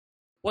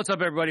What's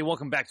up, everybody?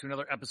 Welcome back to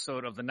another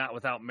episode of the Not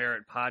Without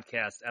Merit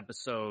podcast,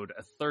 episode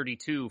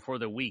 32 for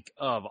the week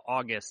of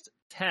August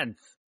 10th.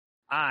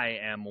 I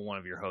am one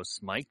of your hosts,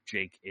 Mike.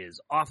 Jake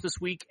is off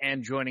this week,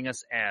 and joining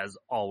us, as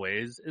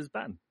always, is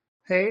Ben.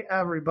 Hey,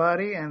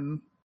 everybody, and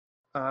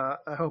I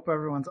hope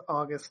everyone's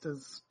August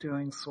is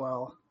doing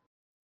swell.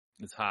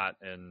 It's hot,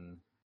 and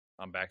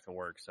I'm back to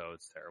work, so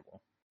it's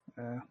terrible.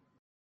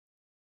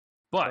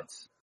 But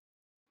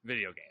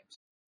video games,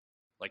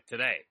 like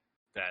today,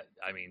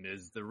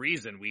 is the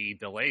reason we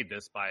delayed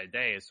this by a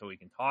day is so we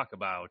can talk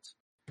about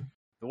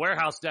the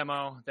warehouse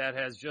demo that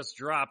has just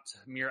dropped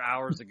mere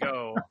hours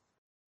ago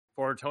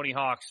for Tony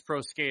Hawk's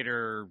Pro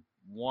Skater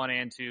 1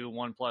 and 2,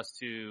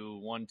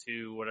 1+2,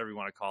 1-2, whatever you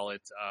want to call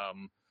it.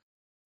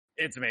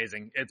 It's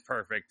amazing. It's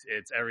perfect.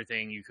 It's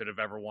everything you could have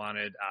ever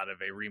wanted out of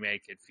a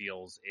remake. It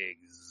feels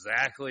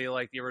exactly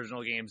like the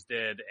original games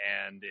did,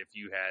 and if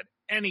you had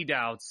any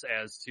doubts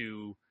as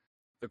to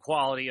the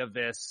quality of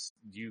this,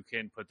 you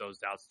can put those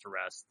doubts to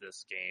rest.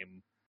 This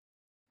game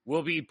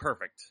will be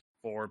perfect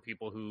for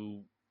people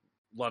who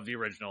love the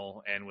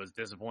original and was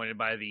disappointed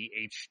by the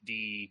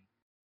HD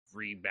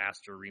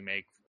remaster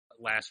remake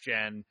last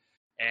gen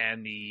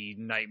and the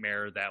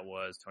nightmare that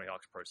was Tony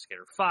Hawk's Pro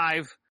Skater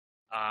 5.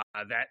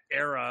 That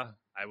era,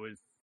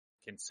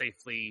 can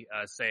safely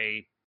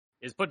say,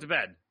 is put to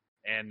bed,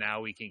 and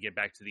now we can get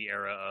back to the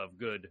era of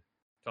good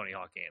Tony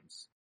Hawk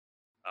games.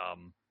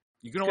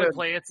 You can only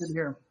play it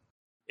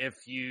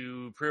if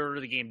you pre-order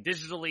the game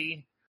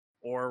digitally,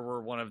 or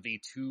were one of the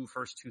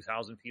first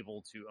 2,000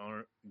 people to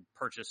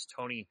purchase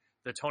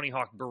the Tony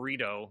Hawk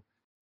burrito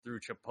through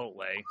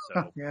Chipotle.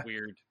 So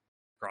Weird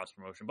cross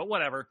promotion, but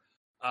whatever.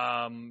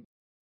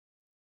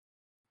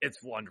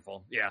 It's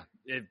wonderful. Yeah.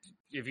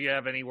 If you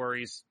have any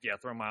worries,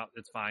 throw them out.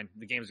 It's fine.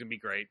 The game's gonna be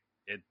great.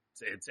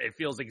 It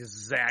feels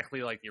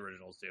exactly like the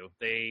originals do.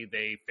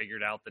 They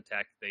figured out the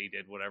tech. They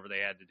did whatever they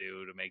had to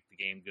do to make the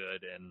game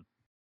good. And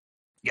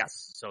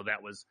yes, so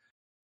that was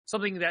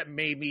something that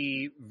made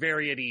me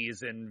very at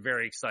ease and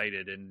very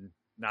excited and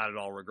not at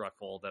all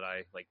regretful that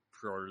I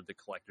pre-ordered the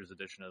collector's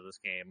edition of this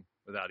game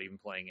without even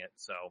playing it.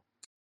 So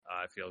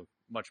I feel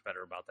much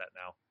better about that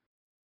now.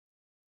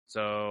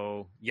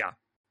 So yeah,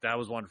 that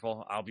was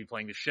wonderful. I'll be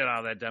playing the shit out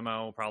of that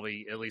demo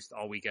probably at least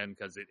all weekend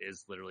because it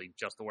is literally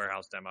just the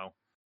warehouse demo.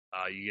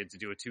 You get to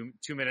do a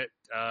two-minute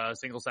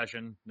single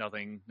session,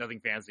 nothing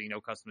fancy, no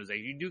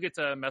customization. You do get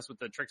to mess with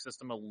the trick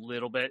system a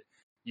little bit.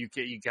 You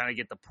kind of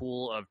get the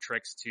pool of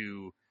tricks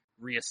to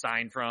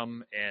reassign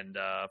from and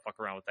fuck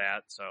around with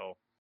that. So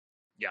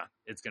yeah,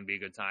 it's going to be a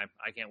good time.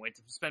 I can't wait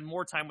to spend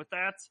more time with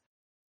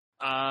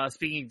that.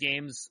 Speaking of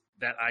games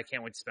that I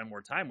can't wait to spend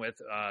more time with,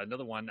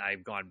 another one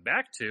I've gone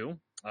back to,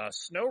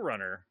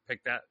 SnowRunner.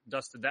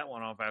 Dusted that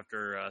one off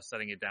after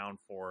setting it down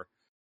for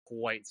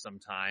quite some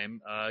time.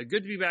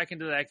 Good to be back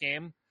into that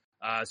game.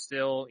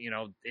 Still,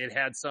 it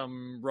had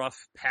some rough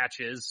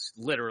patches,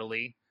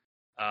 literally.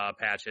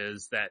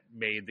 Patches that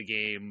made the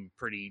game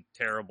pretty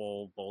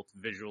terrible, both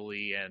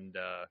visually and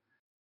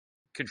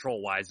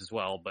control-wise as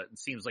well. But it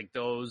seems like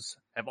those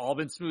have all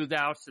been smoothed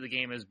out, so the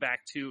game is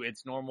back to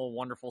its normal,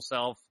 wonderful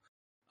self.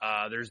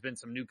 There's been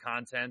some new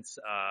content,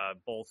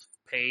 both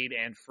paid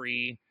and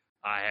free.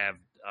 I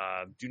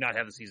do not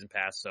have the season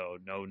pass, so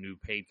no new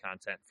paid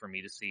content for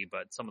me to see.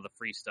 But some of the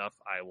free stuff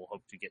I will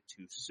hope to get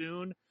to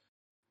soon.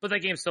 But that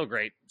game's still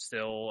great.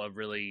 Still a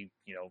really,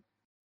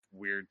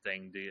 weird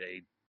thing.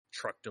 A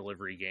truck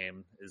delivery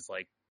game is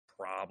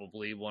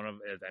probably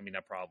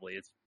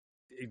it's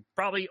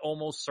probably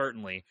almost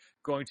certainly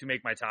going to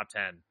make my top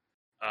 10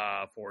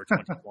 for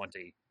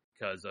 2020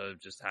 because of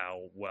just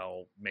how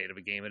well made of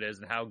a game it is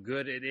and how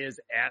good it is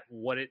at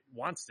what it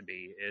wants to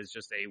be. Is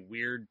just a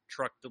weird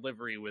truck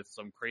delivery with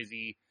some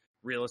crazy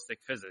realistic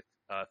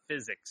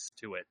physics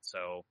to it.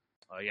 So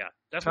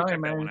definitely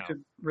check that one out. You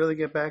could really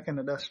get back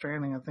into Death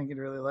Stranding. I think you'd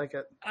really like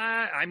it.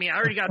 I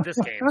already got this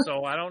game,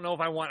 so I don't know if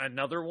I want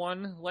another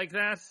one like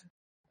that.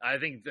 I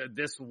think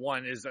this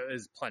one is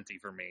plenty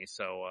for me.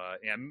 So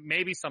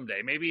maybe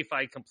someday, maybe if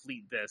I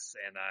complete this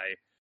and I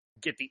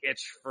get the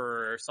itch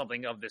for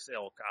something of this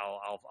ilk,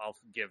 I'll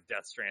give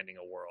Death Stranding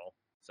a whirl.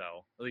 So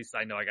at least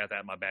I know I got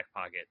that in my back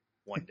pocket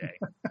one day.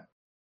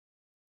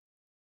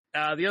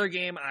 The other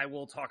game I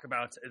will talk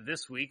about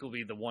this week will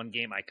be the one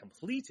game I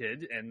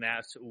completed, and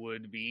that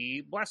would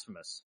be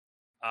Blasphemous.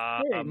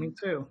 Hey, me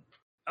too.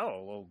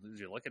 Oh, well, did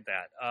you look at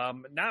that?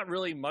 Not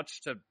really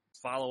much to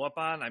follow up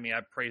on. I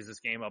praised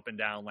this game up and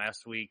down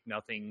last week.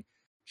 Nothing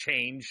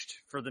changed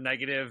for the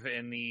negative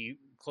in the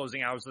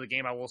closing hours of the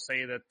game. I will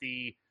say that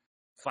the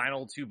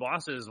final two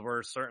bosses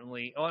were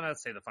certainly, not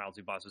say the final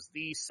two bosses,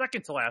 the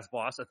second to last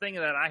boss, a thing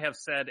that I have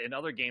said in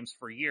other games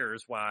for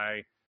years,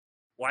 why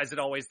is it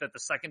always that the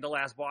second to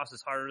last boss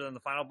is harder than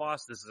the final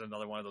boss? This is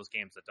another one of those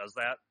games that does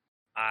that.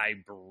 I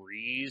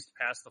breezed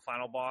past the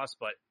final boss,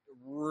 but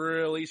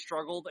really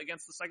struggled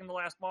against the second to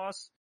last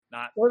boss.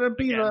 Would it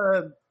be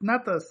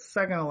not the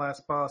second to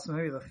last boss,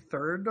 maybe the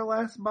third to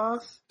last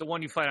boss? The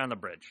one you fight on the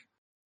bridge.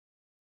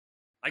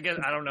 I guess,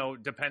 I don't know,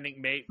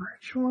 depending,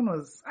 Which one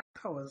was,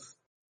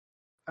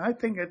 I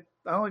think it,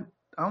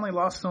 I I only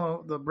lost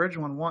the bridge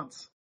one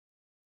once.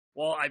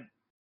 Well,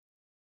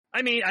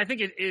 I mean, I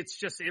think it's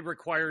just it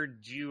required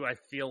you. I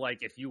feel like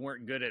if you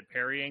weren't good at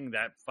parrying,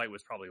 that fight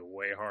was probably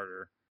way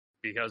harder.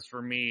 Because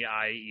for me,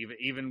 I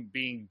even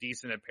being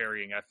decent at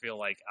parrying, I feel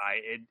like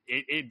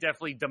it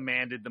definitely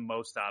demanded the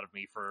most out of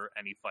me for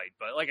any fight.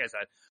 But like I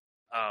said,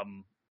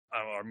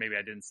 or maybe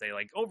I didn't say,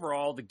 like,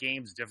 overall the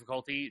game's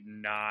difficulty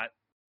not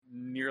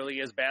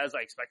nearly as bad as I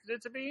expected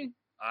it to be.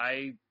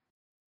 I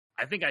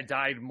think I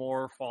died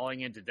more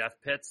falling into death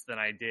pits than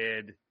I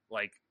did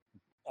like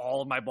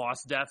all of my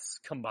boss deaths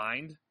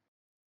combined.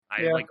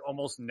 I like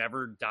almost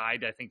never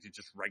died, I think, to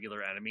just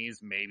regular enemies,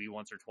 maybe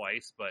once or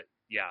twice. But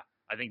yeah,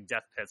 I think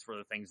death pits were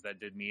the things that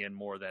did me in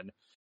more than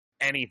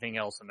anything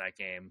else in that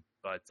game.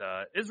 But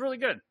it's really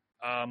good.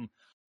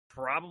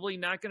 Probably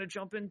not going to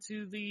jump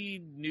into the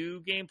new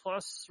Game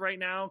Plus right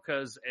now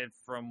because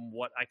from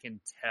what I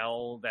can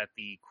tell, that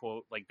the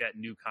quote, like that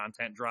new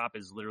content drop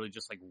is literally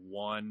just like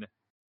one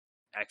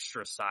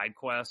extra side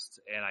quest,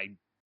 and I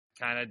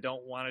kind of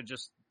don't want to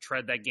just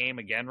tread that game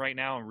again right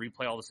now and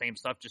replay all the same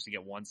stuff just to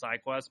get one side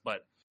quest.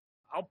 But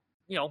I'll,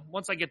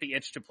 once I get the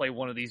itch to play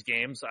one of these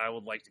games, I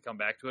would like to come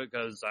back to it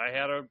because I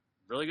had a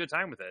really good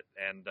time with it.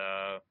 And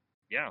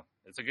yeah,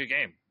 it's a good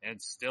game, and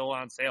it's still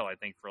on sale, I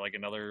think, for like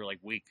another like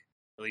week,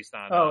 at least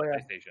on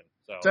PlayStation.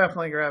 So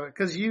definitely grab it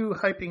because you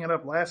hyping it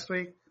up last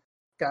week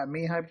got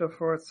me hyped up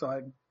for it. So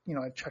I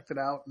checked it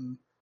out and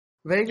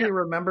vaguely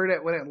remembered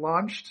it when it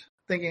launched,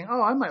 thinking,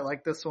 "Oh, I might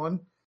like this one,"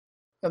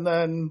 and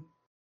then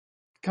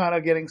kind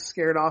of getting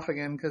scared off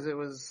again because it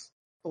was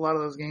a lot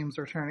of those games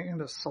are turning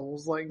into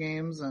Souls-like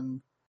games,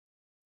 and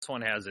this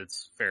one has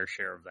its fair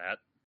share of that.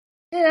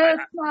 Yeah,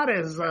 it's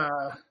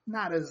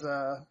not as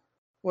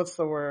what's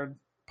the word?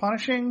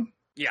 Punishing?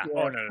 Yeah.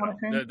 Oh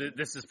no.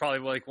 This is probably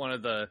like one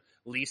of the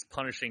least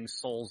punishing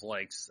Souls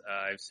likes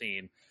I've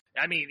seen.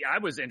 I mean, I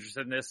was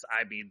interested in this.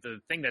 I mean, the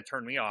thing that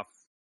turned me off,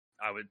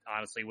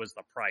 honestly, was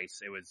the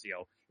price. It was,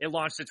 it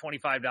launched at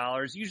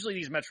 $25. Usually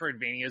these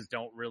Metroidvanias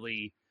don't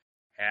really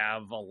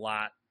have a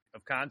lot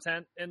of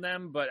content in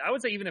them, but I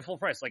would say even at full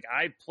price, like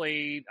I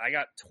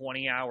got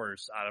 20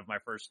 hours out of my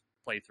first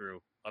playthrough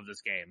of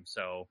this game.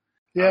 So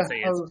yeah,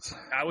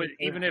 I would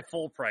even at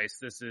full price,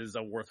 this is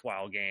a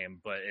worthwhile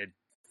game, but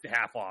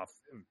half off,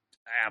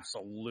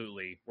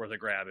 absolutely worth a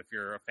grab if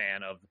you're a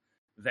fan of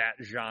that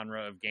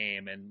genre of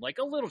game and like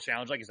a little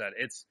challenge. Like I said,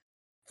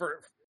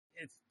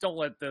 don't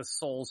let the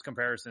Souls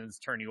comparisons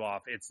turn you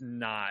off. It's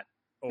not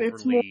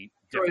overly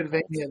difficult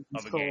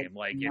of a game.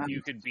 Like if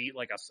you could beat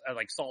like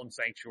Salt and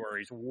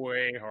Sanctuary is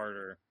way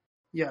harder.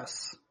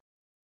 Yes,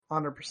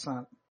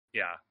 100%.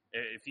 Yeah,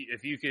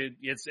 if you could,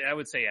 I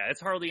would say it's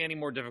hardly any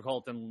more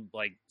difficult than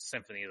like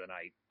Symphony of the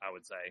Night. I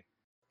would say.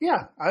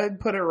 Yeah, I'd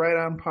put it right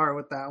on par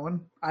with that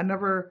one. I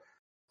never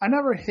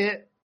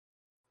hit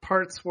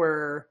parts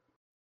where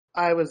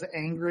I was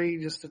angry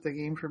just at the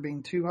game for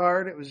being too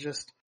hard. It was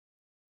just,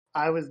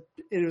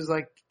 it was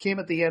like, came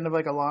at the end of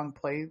like a long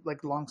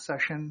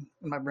session,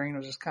 and my brain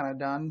was just kind of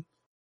done.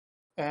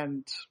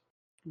 And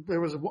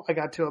I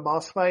got to a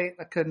boss fight,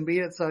 I couldn't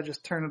beat it, so I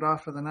just turned it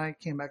off for the night,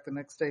 came back the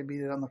next day,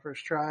 beat it on the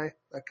first try,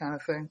 that kind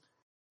of thing.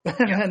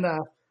 And then,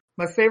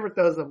 my favorite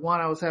though is the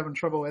one I was having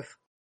trouble with,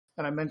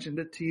 and I mentioned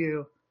it to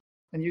you,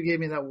 and you gave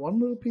me that one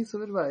little piece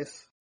of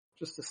advice,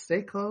 just to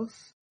stay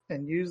close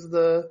and use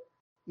the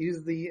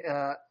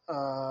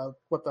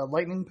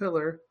lightning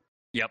pillar.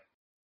 Yep.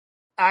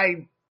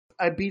 I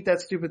beat that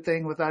stupid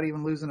thing without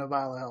even losing a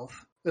vial of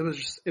health. It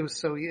was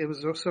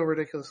so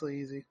ridiculously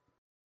easy.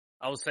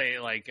 I would say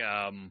like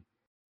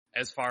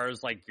as far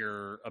as like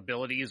your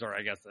abilities, or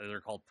I guess they're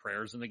called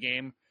prayers in the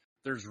game,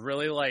 there's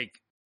really like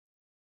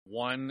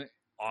one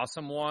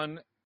awesome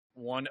one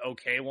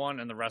okay one,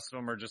 and the rest of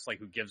them are just like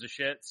who gives a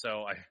shit.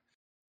 So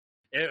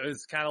it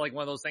was kind of like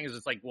one of those things.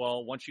 It's like,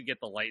 well, once you get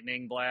the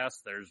lightning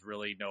blast, there's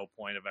really no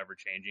point of ever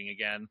changing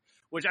again.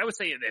 Which I would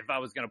say, if I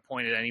was going to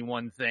point at any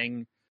one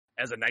thing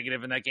as a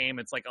negative in that game,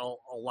 it's like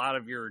a lot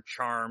of your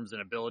charms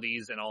and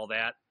abilities and all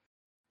that.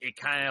 They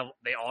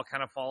all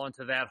kind of fall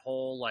into that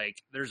whole,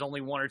 like, there's only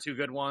one or two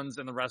good ones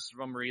and the rest of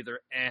them are either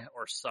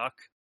or suck.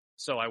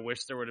 So I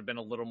wish there would have been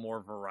a little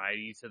more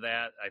variety to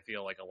that. I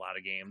feel like a lot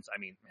of games, I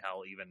mean,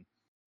 hell, even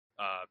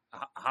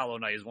Hollow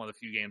Knight is one of the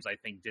few games I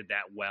think did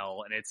that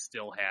well, and it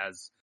still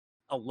has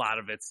a lot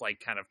of its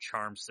like kind of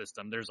charm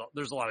system. There's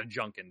a lot of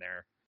junk in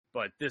there,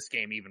 but this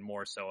game even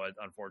more so.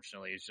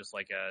 Unfortunately, it's just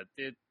like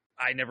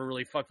I never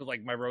really fucked with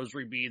like my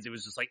rosary beads. It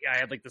was just like I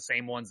had like the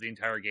same ones the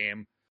entire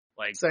game.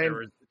 Like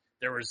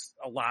there was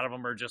a lot of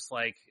them are just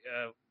like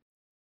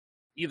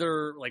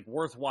either like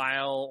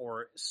worthwhile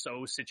or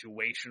so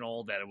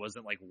situational that it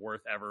wasn't like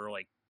worth ever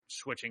like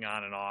switching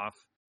on and off.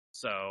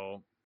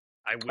 So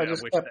I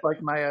just wish kept like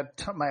my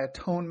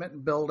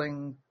atonement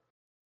building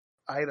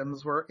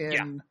items were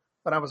in,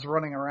 but I was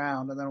running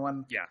around, and then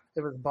when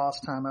it was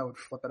boss time, I would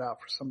flip it out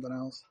for something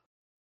else.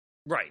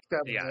 Right.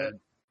 Yeah.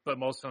 But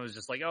most of them was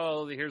just like,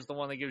 oh, here's the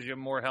one that gives you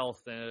more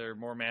health or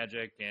more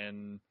magic,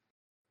 and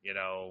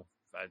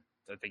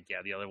I think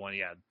the other one,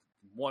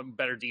 one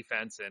better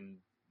defense and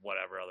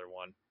whatever other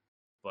one.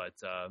 But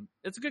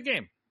it's a good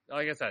game.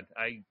 like I said,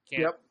 I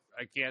can't. Yep.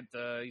 I can't.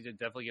 You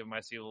definitely give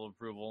my seal of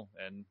approval,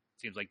 and it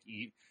seems like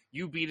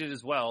you beat it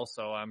as well.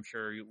 So I'm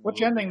sure.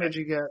 Which ending did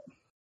you get?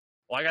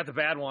 Well, I got the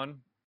bad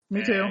one.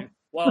 Me too.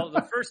 Well,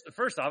 the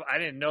first off, I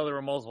didn't know there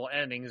were multiple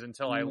endings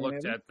until I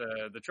looked at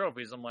the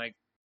trophies. I'm like,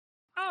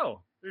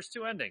 oh, there's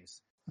 2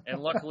 endings, and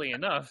luckily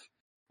enough,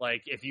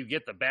 like if you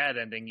get the bad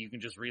ending, you can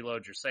just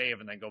reload your save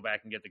and then go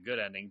back and get the good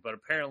ending. But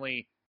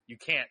apparently, you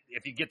can't.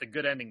 If you get the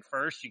good ending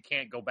first, you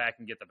can't go back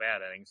and get the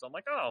bad ending. So I'm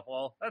like, oh,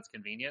 well, that's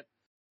convenient.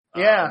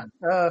 Yeah.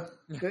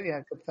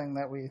 Good thing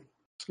that we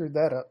screwed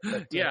that up.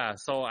 But, yeah.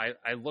 So I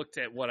looked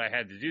at what I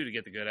had to do to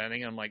get the good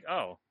ending. And I'm like,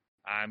 oh,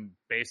 I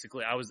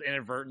was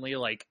inadvertently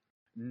like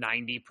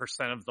 90%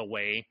 of the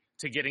way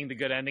to getting the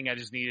good ending. I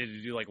just needed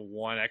to do like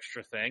one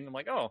extra thing. I'm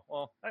like, oh,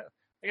 well, I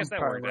guess that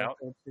worked out.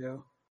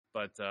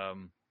 But,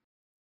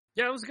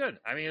 yeah, it was good.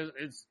 I mean,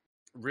 it's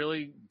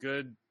really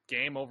good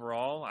game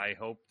overall. I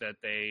hope that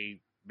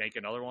they make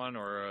another one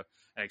or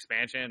an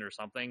expansion or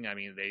something. I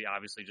mean, they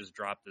obviously just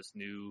dropped this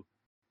new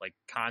like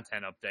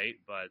content update,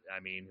 but I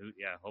mean,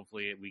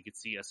 hopefully we could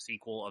see a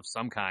sequel of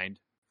some kind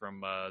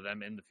from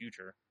them in the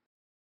future.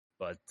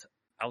 But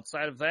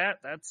outside of that,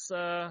 that's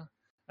all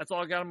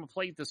I got on my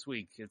plate this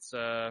week. It's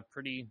a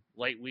pretty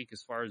light week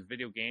as far as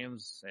video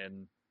games,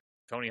 and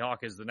Tony Hawk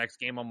is the next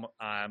game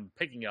I'm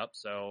picking up.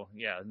 So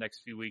yeah, the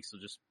next few weeks will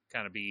just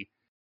kind of be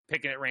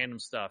picking at random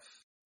stuff.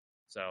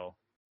 So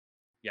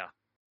yeah,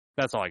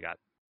 that's all I got.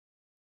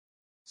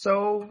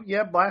 So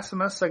yeah,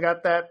 Blasphemous. I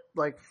got that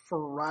like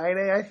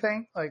Friday, I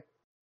think.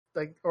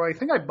 Or I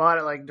think I bought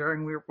it like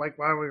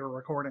while we were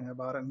recording. I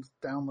bought it and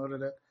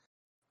downloaded it,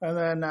 and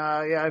then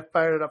I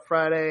fired it up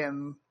Friday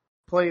and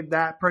played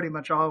that pretty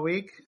much all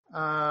week.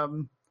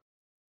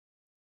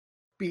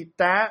 Beat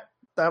that.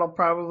 That'll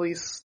probably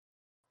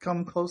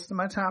come close to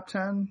my top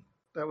 10.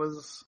 I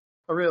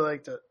really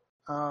liked it.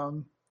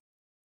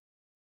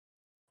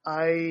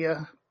 I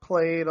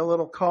played a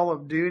little Call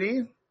of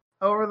Duty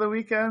over the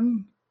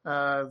weekend.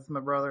 My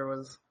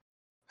brother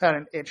had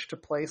an itch to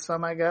play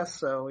some, I guess,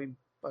 so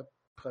I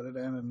put it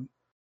in, and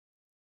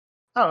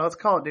I don't know, it's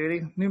Call of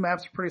Duty. New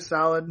maps are pretty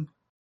solid.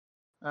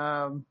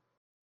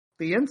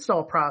 The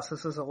install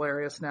process is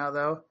hilarious now,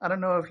 though. I don't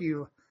know if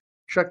you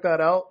checked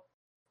that out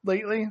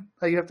lately,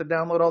 how you have to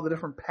download all the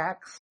different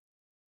packs.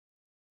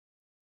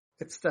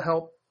 It's to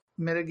help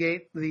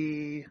mitigate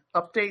the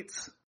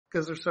updates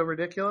because they're so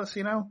ridiculous,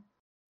 you know?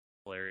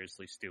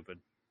 Hilariously stupid.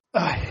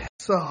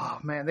 So,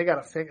 man, they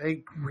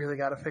really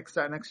gotta fix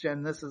that next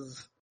gen. This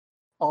is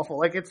awful.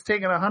 Like, it's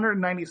taking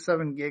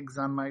 197 gigs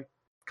on my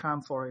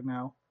console right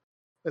now.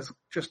 It's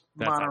just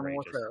Modern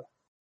Warfare.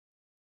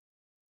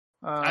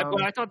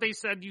 But I thought they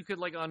said you could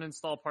like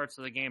uninstall parts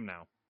of the game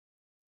now.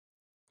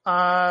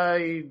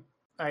 I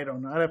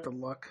don't know. I'd have to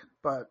look,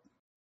 but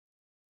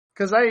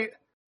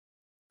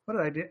what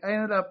did I do? I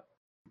ended up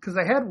because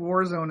I had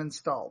Warzone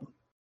installed,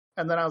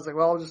 and then I was like,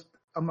 well,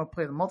 I'm gonna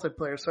play the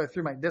multiplayer. So I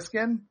threw my disc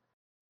in,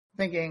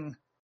 thinking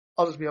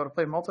I'll just be able to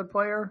play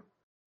multiplayer.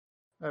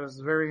 That is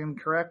very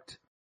incorrect.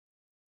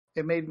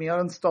 It made me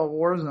uninstall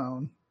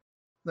Warzone,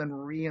 then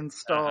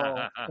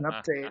reinstall and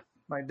update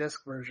my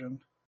disc version.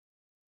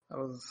 I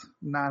was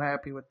not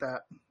happy with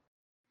that.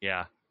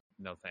 Yeah,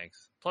 no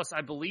thanks. Plus, I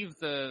believe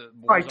the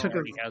Warzone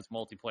already has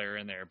multiplayer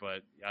in there,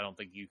 but I don't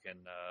think you can.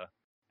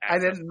 I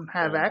didn't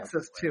have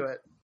access to it.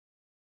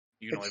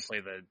 You can only play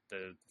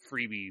the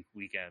freebie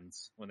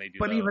weekends when they do.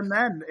 But even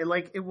then,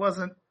 it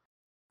wasn't.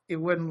 It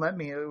wouldn't let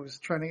me. It was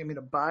trying to get me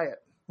to buy it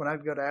when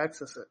I'd go to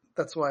access it.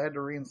 That's why I had to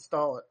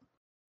reinstall it.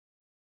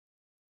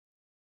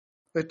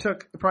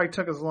 It probably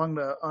took as long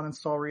to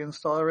uninstall,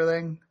 reinstall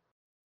everything.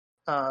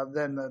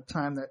 Than the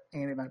time that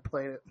Andy and I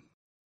played it.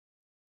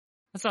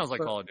 That sounds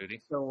like Call of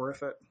Duty. So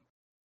worth it.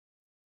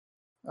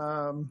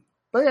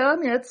 But yeah, I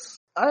mean,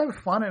 I have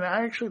fun and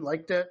I actually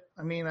liked it.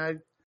 I mean, I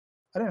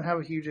didn't have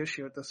a huge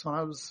issue with this one.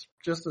 I was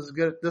just as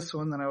good at this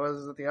one than I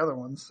was at the other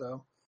one.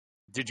 So.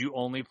 Did you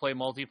only play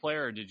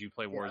multiplayer or did you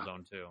play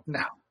Warzone too?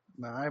 No,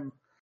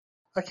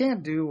 I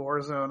can't do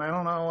Warzone. I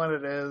don't know what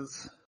it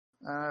is.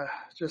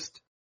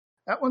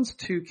 That one's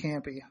too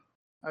campy.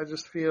 I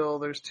just feel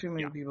there's too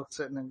many people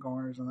sitting in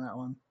corners in that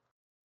one.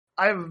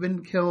 I've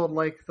been killed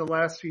like the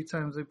last few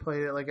times we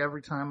played it. Like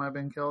every time I've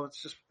been killed,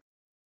 it's just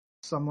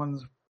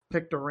someone's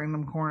picked a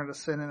random corner to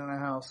sit in a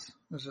house.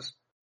 It's just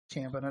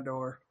camping a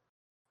door.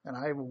 And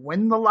I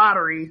win the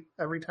lottery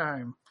every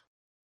time.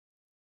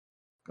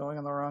 Going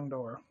in the wrong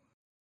door.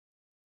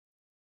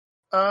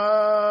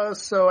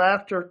 So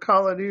after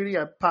Call of Duty,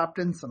 I popped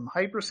in some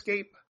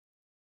Hyperscape.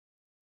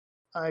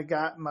 I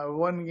got my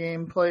one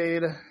game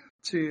played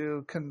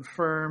to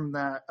confirm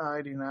that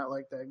I do not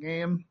like that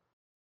game.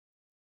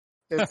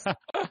 It's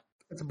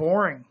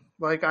boring.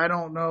 Like, I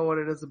don't know what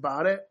it is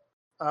about it.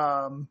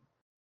 I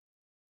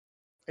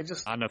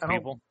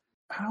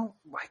don't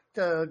like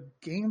the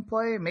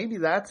gameplay. Maybe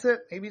that's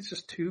it. Maybe it's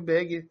just too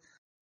big.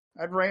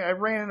 I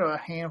ran into a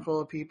handful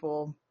of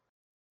people.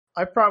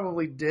 I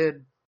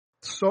did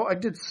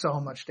so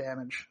much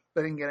damage.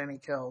 I didn't get any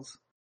kills.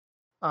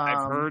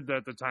 I've heard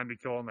that the time to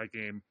kill in that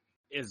game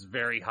is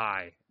very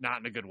high, not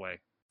in a good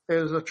way.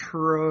 It was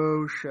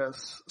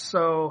atrocious.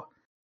 So,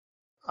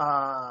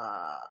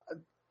 I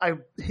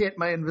hit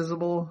my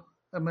invisible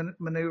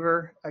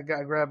maneuver. I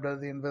grabbed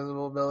the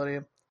invisible ability,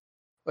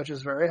 which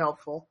is very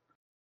helpful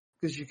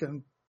because you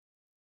can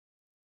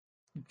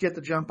get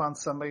the jump on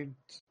somebody,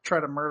 try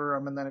to murder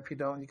them, and then if you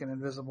don't, you can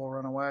invisible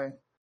run away.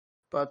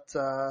 But,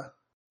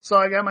 so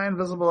I got my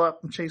invisible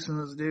up. I'm chasing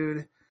this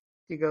dude.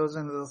 He goes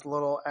into this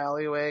little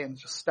alleyway and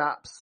just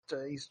stops.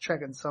 He's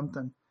checking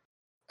something.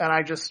 And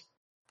I just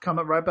come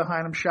up right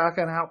behind him,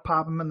 shotgun out,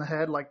 pop him in the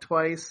head like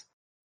twice.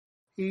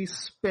 He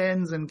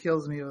spins and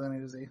kills me with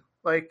an Uzi.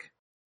 Like,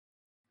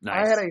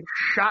 Nice. I had a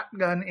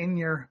shotgun in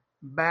your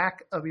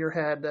back of your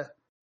head,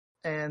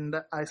 and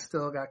I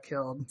still got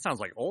killed. Sounds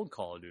like old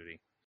Call of Duty.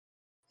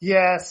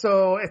 Yeah,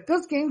 so if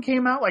this game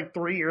came out like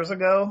 3 years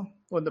ago,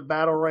 when the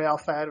Battle Royale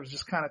fad was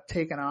just kind of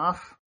taken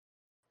off,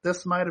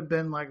 this might have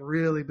been like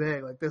really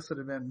big. Like, this would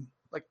have been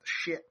like the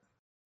shit.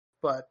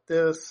 But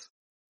this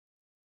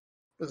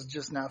is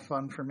just not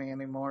fun for me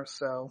anymore,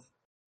 so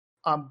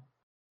I'm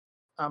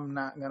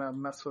not gonna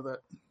mess with it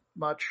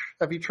much.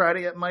 Have you tried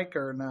it yet, Mike,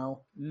 or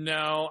no?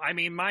 No, I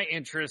mean, my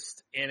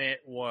interest in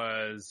it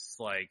was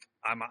like,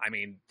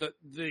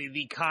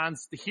 the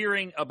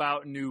hearing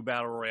about new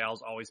battle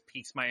royales always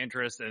piques my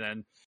interest, and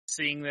then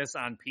seeing this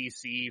on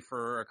PC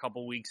for a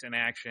couple weeks in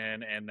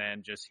action, and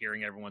then just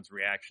hearing everyone's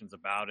reactions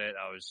about it,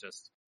 I was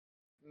just,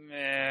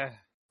 meh.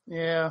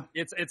 Yeah.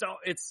 It's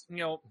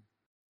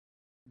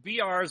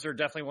BRs are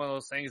definitely one of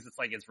those things. It's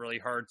like, it's really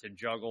hard to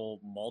juggle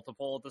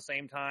multiple at the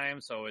same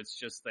time. So it's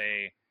just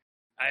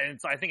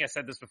I think I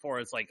said this before.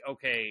 It's like,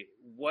 okay,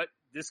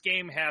 this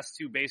game has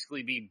to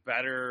basically be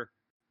better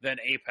than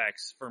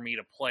Apex for me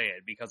to play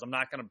it, because I'm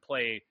not going to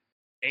play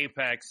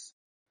Apex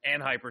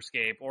and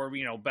Hyperscape, or,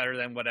 better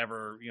than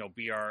whatever,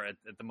 BR at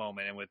the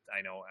moment. And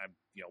I know I'm,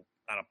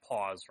 on a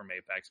pause from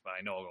Apex, but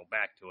I know I'll go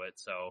back to it.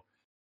 So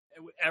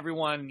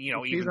everyone,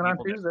 even people on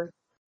Tuesday.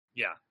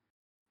 Yeah.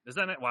 Is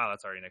that it? Wow,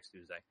 that's already next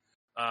Tuesday.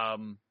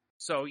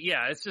 So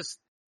yeah, it's just,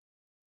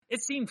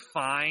 it seemed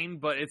fine,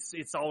 but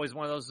it's always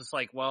one of those, just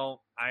like,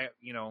 well,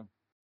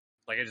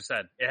 like I just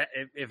said,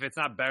 if it's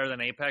not better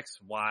than Apex,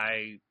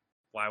 why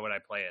would I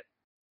play it?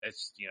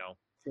 It's,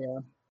 Yeah.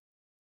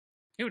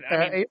 Dude,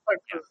 Apex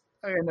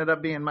ended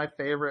up being my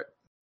favorite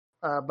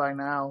by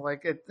now.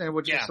 Like,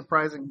 which is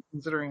surprising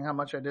considering how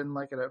much I didn't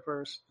like it at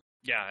first.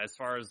 Yeah, as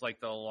far as like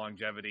the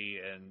longevity,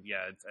 and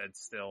yeah,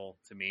 it's still,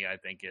 to me, I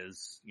think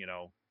is,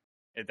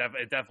 it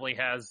definitely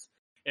has.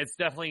 It's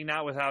definitely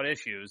not without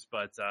issues,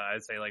 but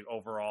I'd say, like,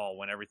 overall,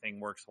 when everything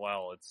works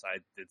well,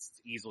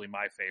 it's easily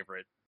my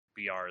favorite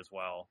BR as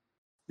well.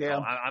 Yeah,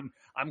 so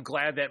I'm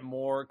glad that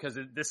more, because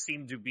this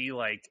seemed to be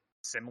like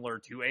similar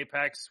to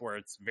Apex, where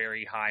it's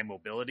very high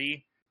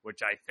mobility,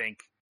 which I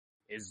think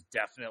is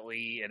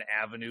definitely an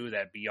avenue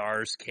that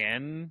BRs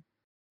can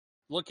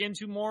look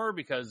into more,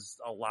 because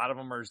a lot of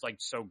them are just, like,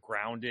 so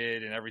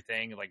grounded and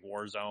everything, like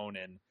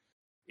Warzone and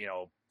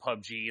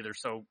PUBG. They're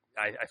so,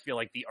 I feel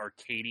like the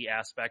arcadey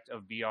aspect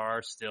of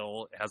BR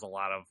still has a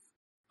lot of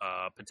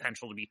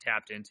potential to be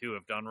tapped into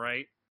if done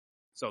right.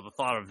 So the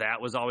thought of that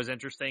was always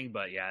interesting.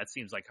 But yeah, it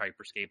seems like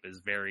Hyperscape is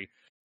very,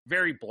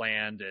 very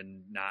bland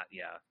and not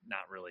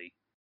really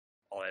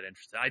all that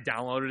interesting. I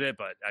downloaded it,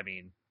 but I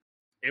mean,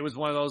 it was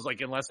one of those, like,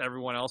 unless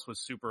everyone else was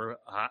super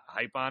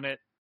hype on it,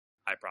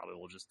 I probably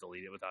will just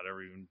delete it without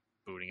ever even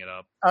booting it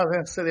up. I was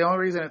gonna say the only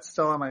reason it's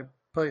still on my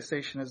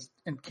PlayStation is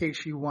in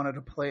case you wanted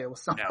to play it with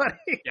somebody.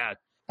 Yeah.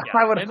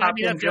 I would. And I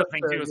mean, that's the other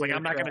thing too. Is like,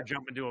 I'm not going to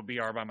jump into a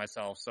BR by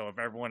myself. So if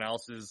everyone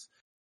else is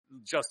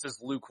just as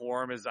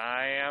lukewarm as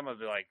I am, I'd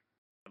be like,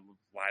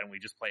 why don't we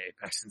just play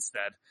Apex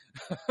instead?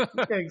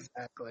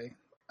 Exactly.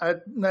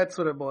 That's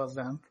what it boils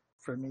down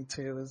for me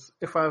too. Is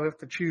if I have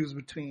to choose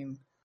between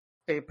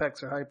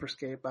Apex or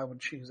Hyperscape, I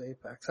would choose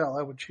Apex. Hell,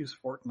 I would choose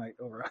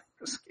Fortnite over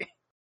Hyperscape.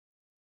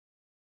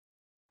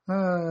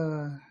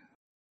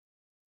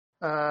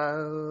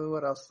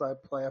 What else did I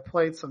play? I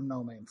played some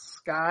No Man's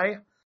Sky.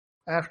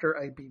 After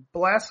I beat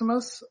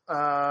Blasphemous,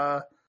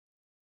 I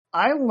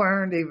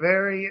learned a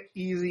very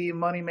easy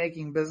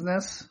money-making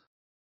business.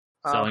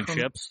 Selling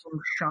ships? From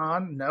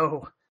Sean.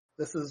 No,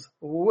 this is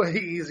way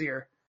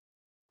easier.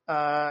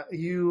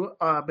 You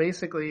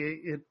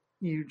basically,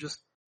 you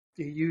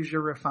use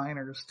your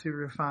refiners to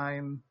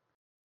refine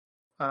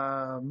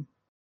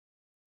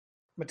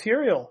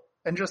material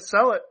and just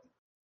sell it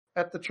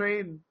at the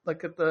trade,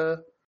 like at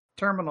the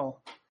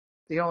terminal.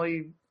 The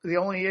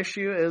only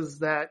issue is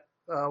that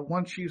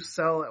once you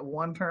sell at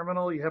one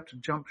terminal, you have to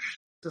jump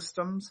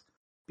systems,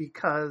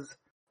 because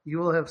you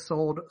will have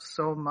sold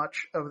so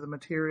much of the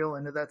material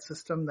into that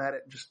system that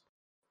it just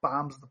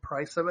bombs the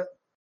price of it.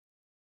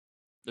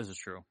 This is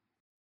true.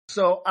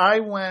 So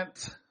I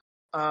went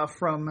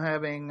from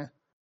having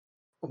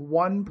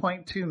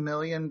 $1.2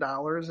 million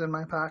in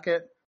my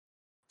pocket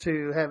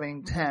to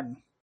having 10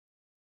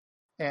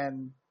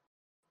 and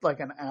like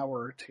an hour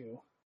or two,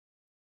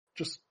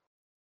 just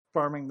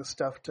farming the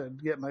stuff to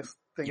get my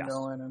thing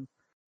going. And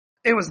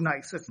it was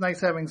nice. It's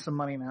nice having some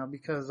money now,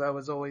 because I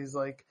was always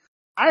like,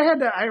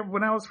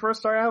 when I was first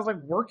started, I was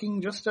like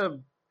working just to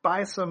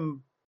buy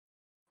some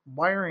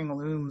wiring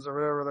looms or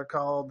whatever they're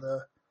called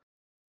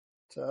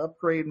to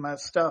upgrade my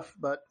stuff.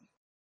 But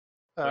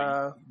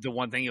the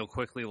one thing you'll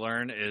quickly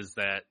learn is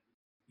that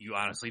you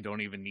honestly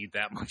don't even need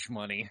that much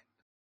money.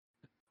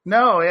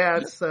 no, yeah,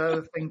 it's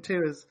the thing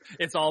too is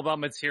it's all about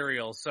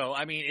materials. So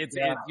I mean,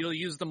 you'll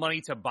use the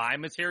money to buy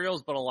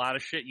materials, but a lot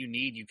of shit you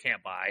need you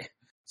can't buy.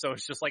 So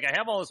it's just like I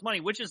have all this money,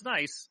 which is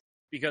nice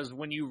because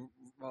when you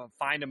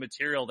find a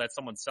material that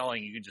someone's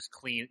selling, you can just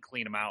clean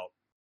them out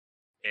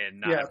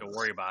and not have to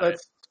worry about it.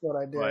 That's what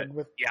I did.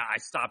 I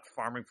stopped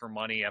farming for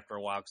money after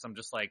a while because I'm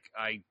just like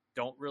I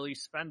don't really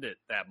spend it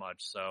that much.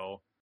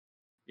 So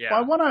yeah,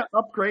 well, I want to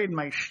upgrade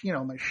my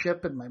my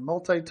ship and my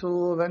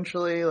multi-tool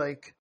eventually.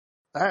 Like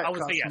that I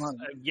would say yes. money.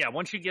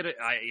 Once you get it,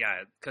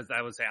 because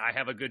I would say I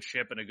have a good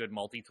ship and a good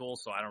multi-tool,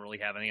 so I don't really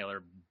have any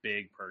other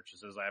big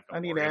purchases I have to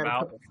need worry to add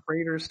about. a couple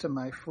freighters to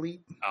my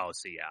fleet. Oh,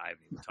 see, I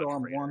haven't even touched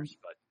freighters,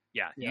 but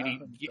you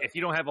need, if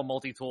you don't have a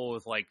multi-tool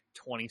with like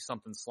 20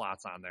 something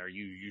slots on there,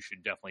 you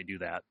should definitely do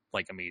that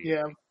like immediately.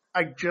 Yeah,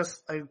 I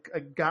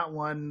got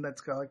one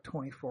that's got like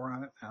 24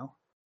 on it now.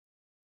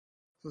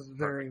 This is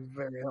very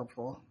very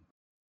helpful.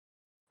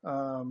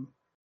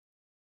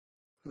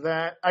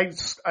 That I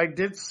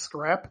did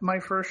scrap my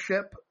first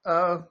ship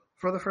for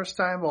the first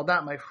time. Well,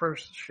 not my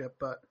first ship,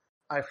 but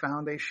I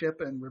found a ship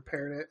and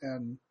repaired it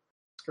and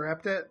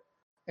scrapped it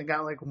and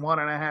got like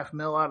 $1.5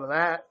 million out of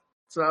that.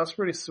 So that was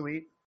pretty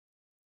sweet.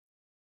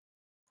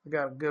 I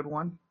got a good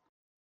one.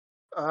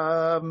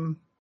 That's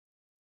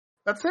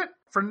it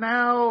for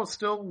now.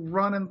 Still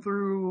running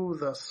through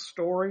the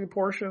story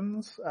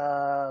portions.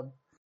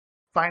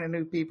 Finding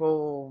new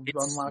people.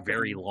 It's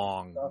very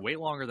long, way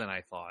longer than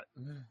I thought.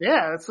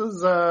 Yeah, this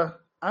is.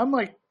 I'm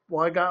like,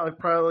 I got like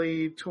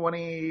probably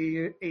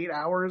 28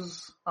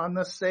 hours on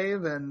this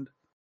save, and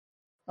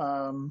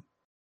I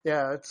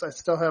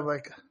still have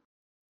like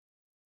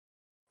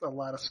a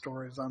lot of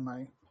stories on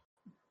my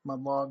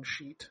log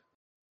sheet.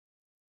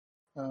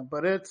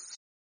 But it's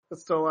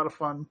still a lot of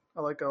fun.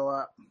 I like it a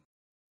lot.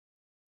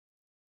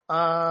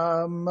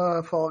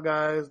 Fall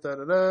Guys, played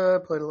a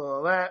little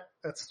of that.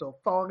 That's still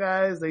Fall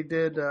Guys. They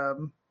did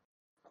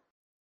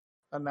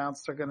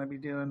announce they're going to be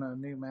doing a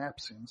new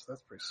map soon, so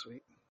that's pretty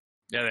sweet.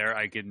 Yeah,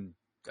 I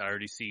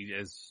already see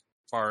as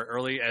far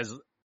early as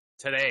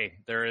today,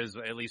 there is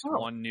at least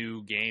one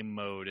new game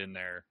mode in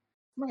there.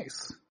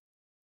 Nice.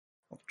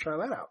 I'll try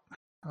that out.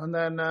 And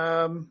then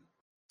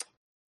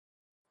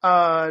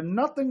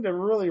nothing to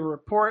really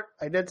report.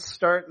 I did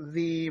start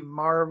the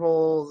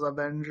Marvel's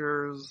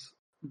Avengers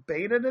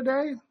beta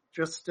today,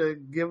 just to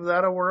give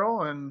that a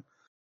whirl, and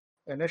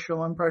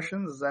initial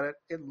impressions is that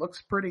it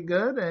looks pretty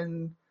good,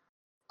 and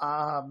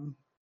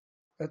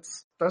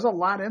there's a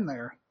lot in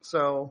there.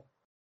 So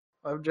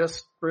I've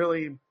just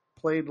really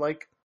played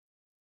like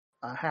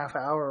a half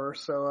hour or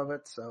so of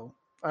it, so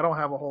I don't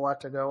have a whole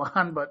lot to go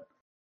on, but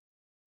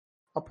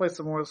I'll play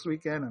some more this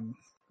weekend and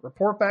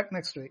report back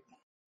next week.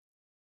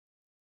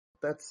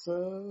 That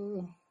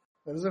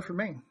is it for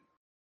me.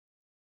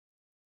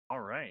 All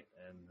right,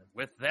 and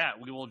with that,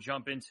 we will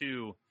jump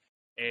into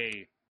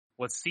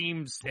what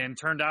seems and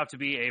turned out to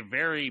be a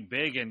very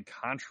big and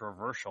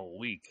controversial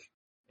week.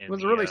 It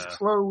was a really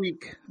slow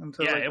week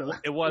until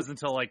it was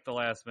until like the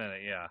last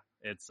minute. Yeah,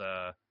 it's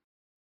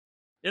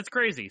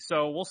crazy.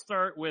 So we'll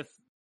start with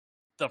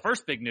the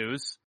first big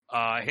news.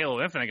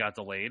 Halo Infinite got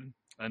delayed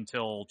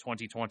until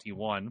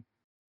 2021.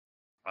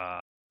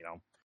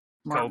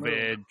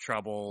 COVID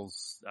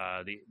troubles,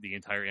 the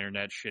entire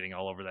internet shitting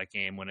all over that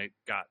game when it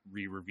got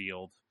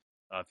re-revealed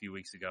a few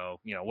weeks ago.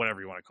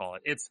 Whatever you want to call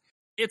it.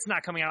 It's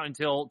not coming out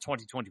until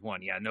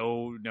 2021. Yeah,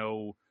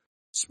 no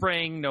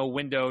spring, no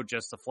window,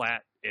 just a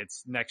flat.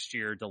 It's next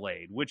year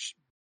delayed, which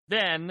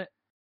then,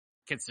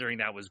 considering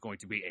that was going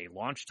to be a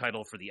launch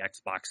title for the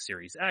Xbox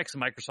Series X,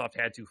 Microsoft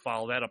had to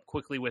follow that up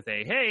quickly with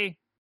hey,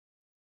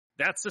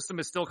 that system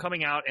is still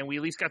coming out, and we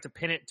at least got to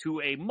pin it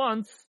to a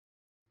month,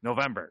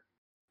 November.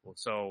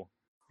 So all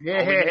we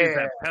need is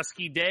that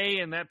pesky day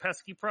and that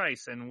pesky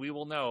price, and we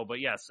will know. But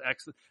yes,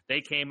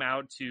 they came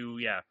out to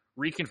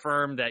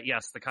reconfirm that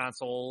yes, the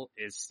console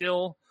is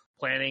still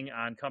planning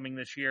on coming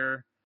this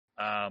year.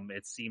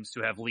 It seems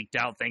to have leaked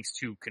out thanks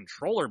to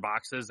controller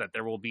boxes that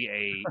there will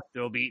be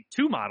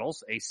two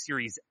models, a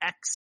Series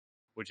X,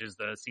 which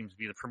seems to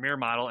be the premier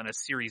model, and a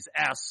Series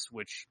S,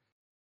 which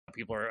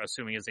people are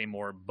assuming is a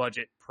more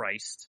budget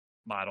priced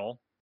model.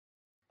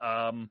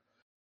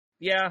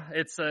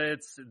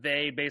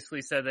 They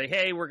basically said that,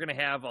 hey, we're going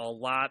to have a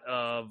lot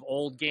of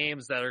old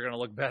games that are going to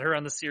look better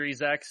on the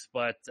Series X,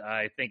 but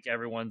I think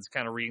everyone's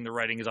kind of reading the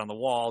writings on the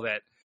wall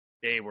that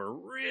they were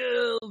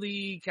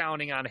really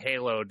counting on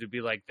Halo to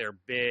be like their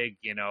big,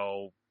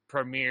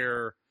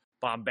 premier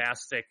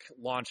bombastic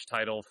launch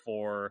title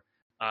for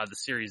the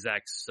Series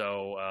X.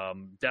 So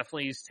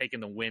definitely he's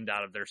taking the wind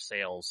out of their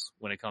sails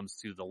when it comes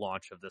to the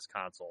launch of this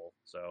console.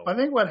 So I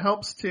think what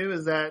helps too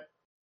is that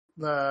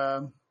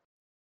the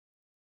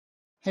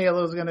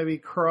Halo is going to be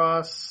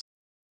cross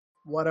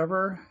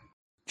whatever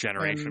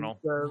generational.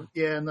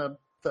 And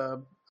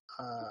the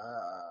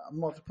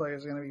multiplayer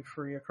is going to be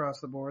free across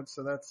the board.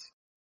 So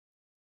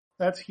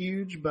that's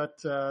huge. But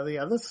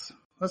yeah, this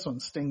one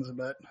stings a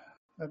bit.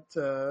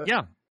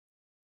 Yeah,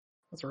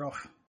 that's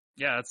rough.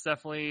 Yeah, it's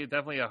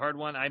definitely a hard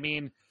one. I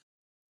mean,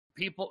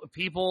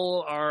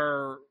 people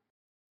are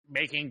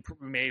making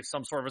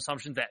some sort of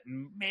assumption that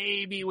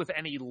maybe with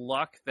any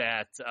luck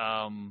that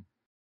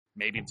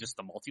maybe just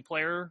the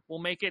multiplayer will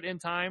make it in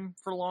time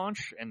for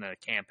launch and the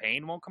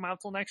campaign won't come out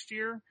till next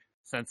year,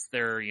 since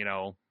they're,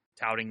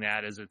 touting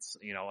that as it's,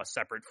 a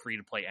separate free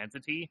to play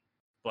entity.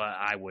 But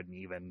I wouldn't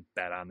even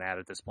bet on that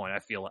at this point. I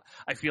feel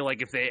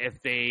like if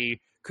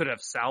they could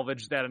have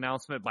salvaged that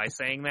announcement by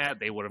saying that,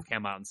 they would have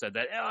come out and said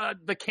that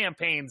the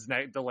campaign's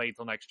delayed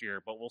till next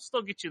year, but we'll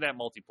still get you that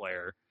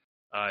multiplayer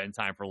in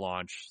time for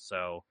launch.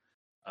 So,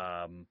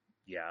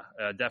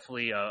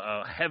 definitely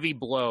a heavy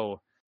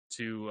blow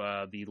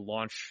to the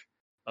launch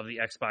of the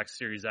Xbox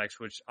Series X,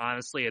 which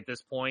honestly at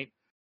this point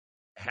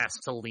has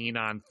to lean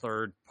on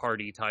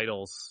third-party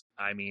titles.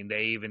 I mean,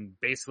 they even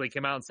basically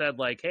came out and said,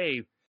 like,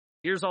 hey,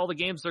 here's all the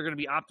games that are going to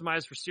be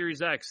optimized for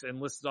Series X,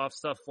 and listed off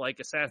stuff like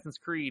Assassin's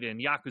Creed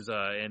and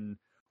Yakuza and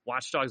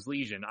Watch Dogs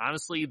Legion.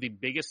 Honestly, the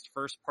biggest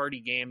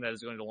first-party game that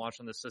is going to launch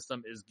on this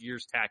system is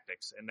Gears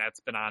Tactics, and that's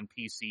been on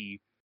PC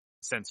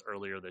since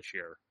earlier this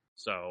year.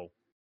 So,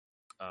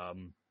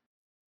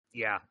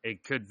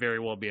 it could very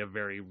well be a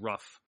very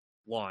rough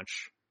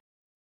launch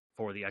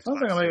for the Xbox. I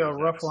think it'll be a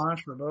rough X.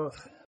 launch for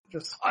both.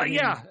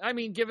 I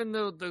mean, given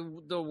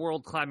the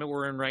world climate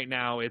we're in right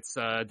now, it's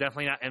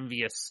definitely not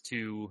envious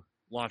to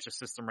launch a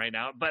system right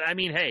now. But I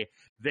mean, hey,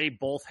 they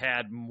both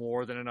had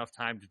more than enough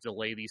time to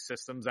delay these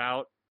systems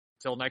out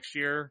till next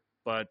year,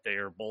 but they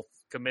are both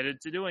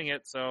committed to doing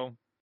it. So,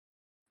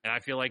 and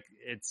I feel like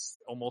it's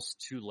almost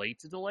too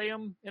late to delay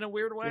them in a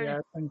weird way. Yeah,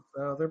 I think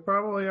so. They're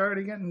probably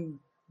already getting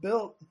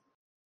built.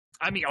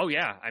 I mean, oh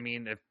yeah. I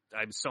mean, if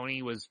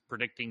Sony was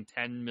predicting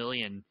 10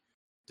 million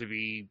to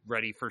be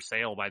ready for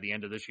sale by the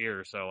end of this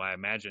year, so I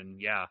imagine,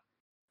 yeah,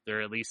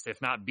 they're at least,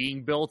 if not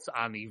being built,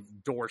 on the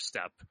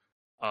doorstep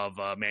of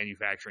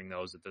manufacturing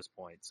those at this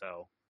point.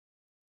 So,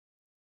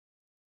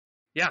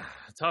 yeah,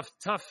 tough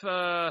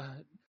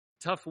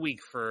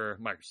week for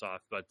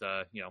Microsoft, but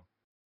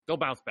they'll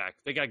bounce back.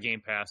 They got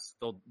Game Pass.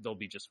 They'll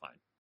be just fine.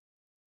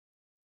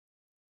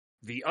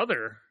 The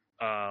other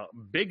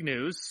big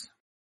news,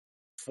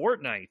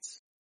 Fortnite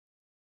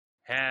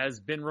has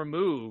been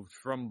removed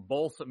from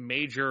both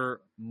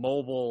major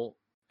mobile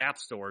app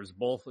stores,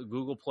 both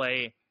Google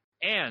Play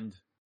and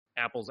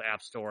Apple's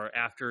App Store,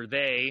 after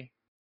they,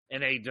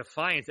 in a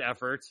defiant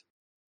effort,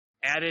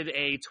 added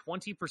a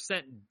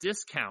 20%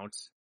 discount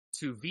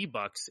to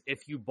V-Bucks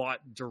if you bought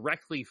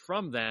directly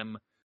from them,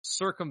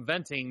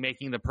 circumventing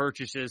making the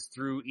purchases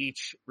through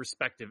each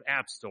respective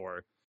app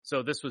store.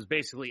 So this was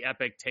basically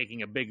Epic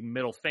taking a big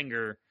middle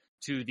finger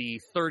to the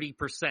 30%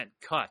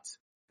 cut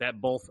that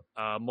both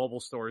mobile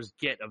stores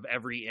get of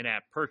every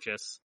in-app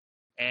purchase.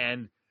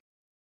 And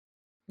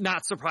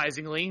not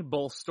surprisingly,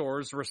 both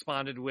stores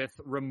responded with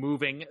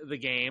removing the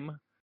game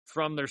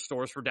from their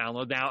stores for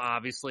download. Now,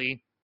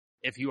 obviously,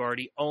 if you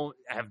already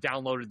have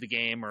downloaded the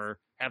game or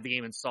have the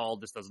game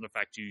installed, this doesn't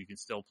affect you. You can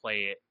still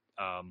play it.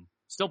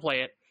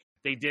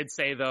 They did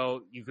say,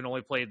 though, you can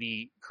only play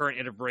the current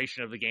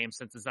iteration of the game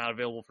since it's not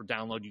available for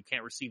download. You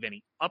can't receive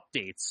any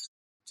updates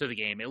to the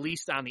game, at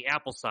least on the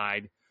Apple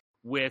side.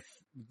 With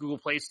Google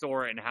Play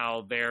Store and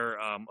how their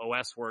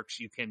OS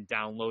works, you can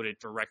download it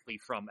directly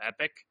from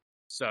Epic.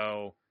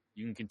 So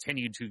you can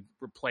continue to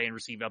play and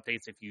receive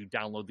updates if you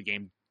download the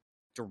game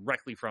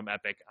directly from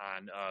Epic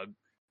on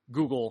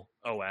Google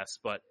OS.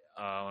 But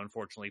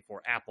unfortunately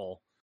for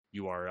Apple,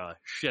 you are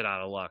shit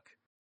out of luck.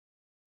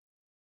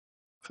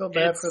 Feel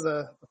bad for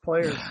the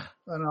players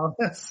on all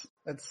this.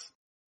 It's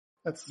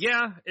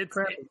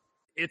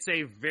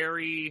a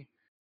very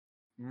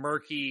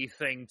murky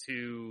thing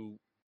to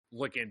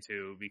look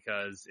into,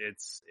 because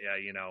it's,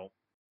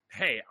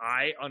 hey,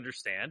 I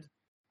understand.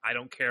 I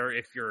don't care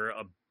if you're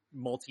a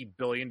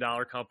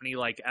multi-billion-dollar company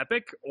like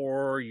Epic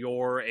or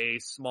you're a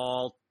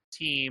small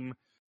team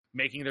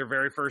making their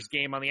very first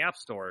game on the App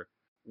Store.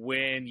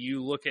 When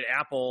you look at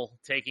Apple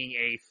taking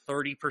a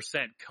 30%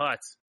 cut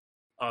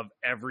of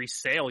every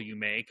sale you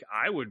make,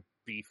 I would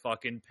be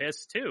fucking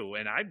pissed too,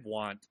 and I'd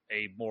want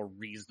a more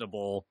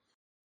reasonable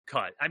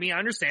cut. I mean, I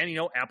understand,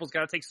 Apple's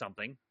got to take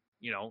something.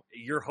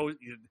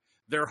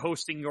 They're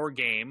hosting your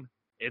game.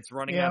 It's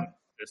running on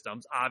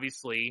systems.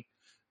 Obviously,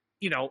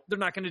 they're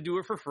not going to do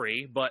it for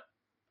free, but,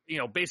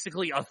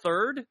 basically a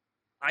third,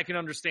 I can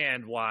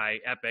understand why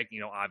Epic,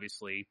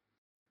 obviously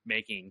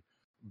making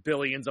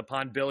billions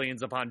upon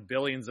billions upon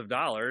billions of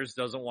dollars,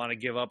 doesn't want to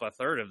give up a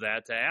third of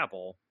that to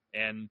Apple.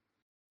 And,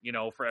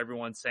 for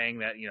everyone saying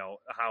that,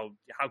 how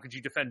could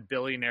you defend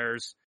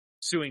billionaires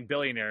suing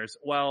billionaires?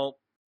 Well,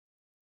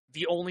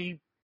 the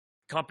only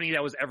company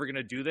that was ever going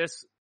to do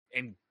this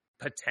and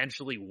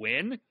potentially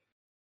win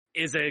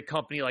is a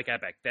company like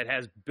Epic that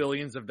has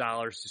billions of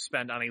dollars to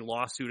spend on a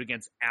lawsuit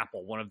against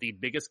Apple, one of the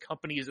biggest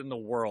companies in the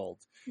world.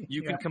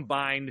 You can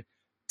combine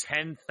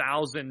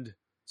 10,000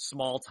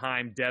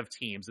 small-time dev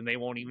teams, and they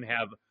won't even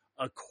have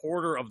a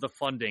quarter of the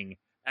funding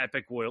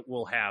Epic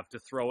will have to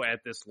throw at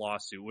this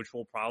lawsuit, which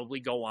will probably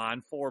go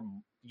on for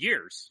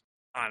years,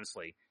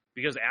 honestly,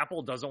 because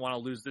Apple doesn't want to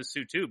lose this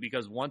suit too,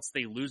 because once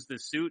they lose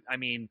this suit, I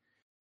mean,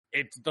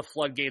 the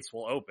floodgates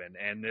will open,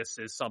 and this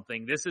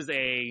is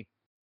a,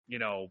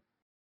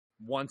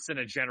 once in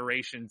a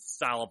generation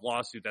style of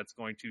lawsuit that's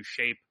going to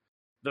shape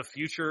the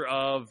future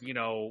of,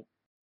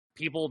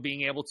 people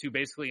being able to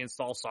basically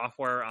install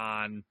software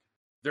on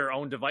their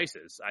own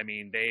devices. I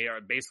mean, they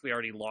are basically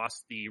already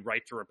lost the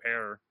right to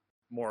repair,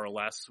 more or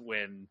less,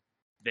 when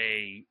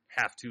they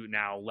have to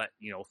now let,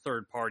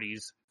 third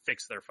parties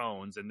fix their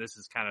phones. And this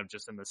is kind of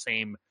just in the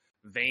same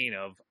vein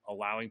of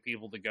allowing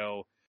people to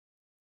go,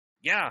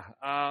 yeah,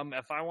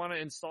 if I want to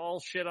install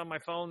shit on my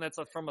phone that's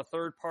from a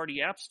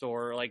third-party app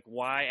store, like,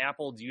 why,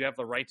 Apple, do you have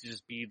the right to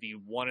just be the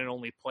one and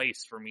only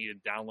place for me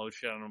to download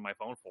shit on my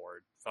phone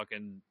for?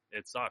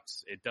 It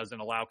sucks. It doesn't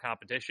allow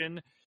competition.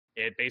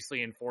 It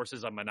basically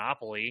enforces a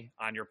monopoly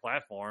on your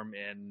platform,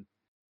 and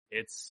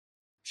it's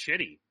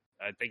shitty.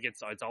 I think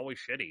it's always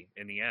shitty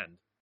in the end.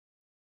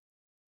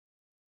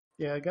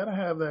 Yeah, gotta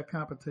have that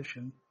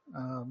competition.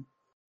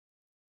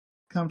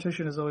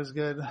 Competition is always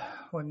good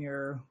when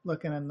you're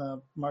looking in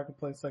the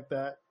marketplace like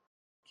that.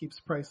 Keeps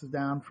prices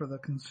down for the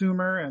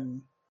consumer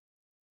and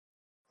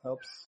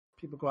helps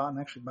people go out and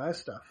actually buy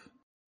stuff.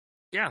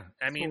 Yeah,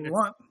 I mean,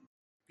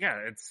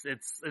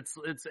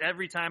 it's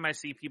every time I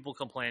see people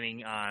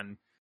complaining on,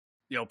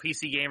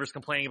 PC gamers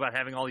complaining about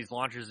having all these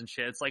launchers and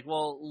shit. It's like,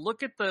 well,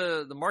 look at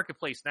the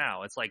marketplace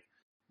now. It's like,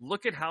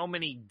 look at how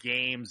many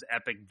games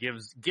Epic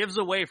gives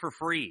away for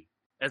free.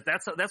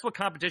 That's what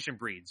competition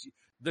breeds.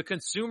 The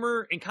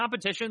consumer in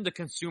competition, the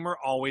consumer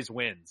always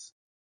wins.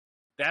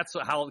 That's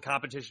how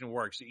competition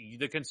works.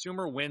 The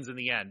consumer wins in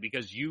the end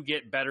because you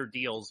get better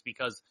deals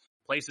because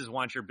places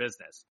want your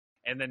business.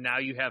 And then now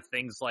you have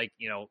things like,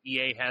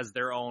 EA has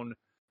their own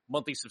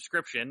monthly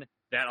subscription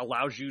that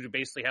allows you to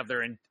basically have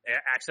their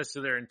access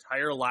to their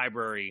entire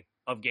library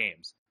of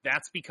games.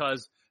 That's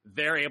because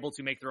they're able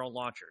to make their own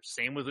launcher.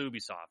 Same with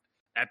Ubisoft.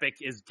 Epic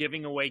is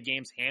giving away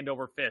games hand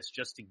over fist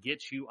just to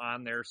get you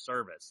on their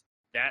service.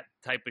 That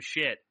type of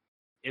shit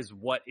is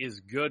what is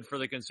good for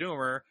the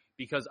consumer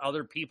because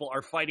other people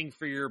are fighting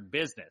for your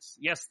business.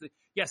 Yes,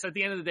 at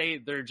the end of the day,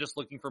 they're just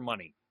looking for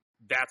money.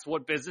 That's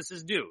what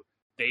businesses do.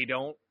 They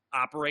don't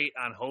operate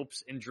on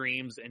hopes and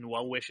dreams and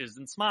well wishes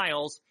and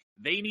smiles.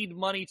 They need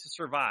money to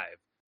survive.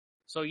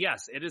 So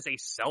yes, it is a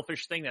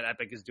selfish thing that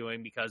Epic is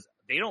doing because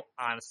they don't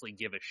honestly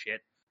give a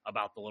shit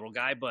about the little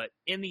guy. But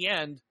in the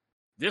end,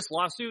 this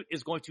lawsuit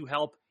is going to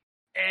help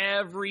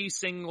every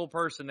single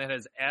person that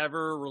has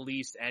ever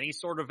released any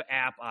sort of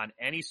app on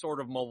any sort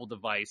of mobile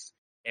device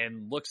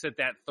and looks at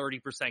that 30%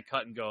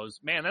 cut and goes,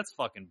 man, that's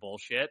fucking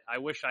bullshit. I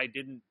wish I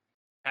didn't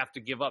have to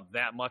give up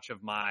that much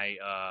of my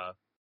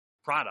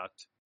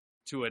product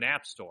to an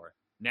app store.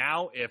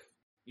 Now, if,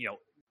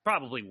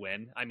 probably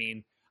win. I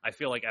mean, I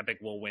feel like Epic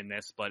will win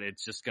this, but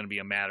it's just going to be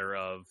a matter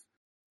of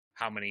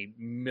how many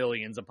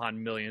millions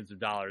upon millions of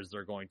dollars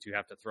they're going to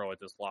have to throw at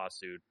this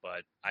lawsuit.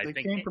 But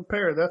they came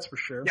prepared, that's for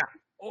sure. Yeah.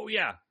 Oh,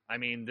 yeah. I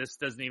mean, this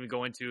doesn't even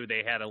go into,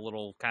 they had a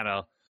little kind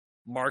of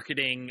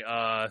marketing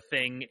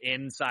thing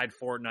inside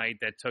Fortnite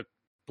that took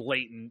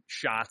blatant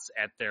shots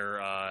at their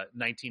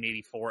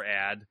 1984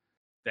 ad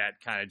that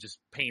kind of just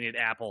painted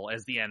Apple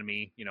as the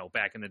enemy,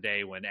 back in the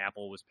day when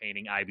Apple was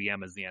painting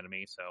IBM as the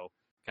enemy. So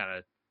kind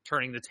of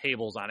turning the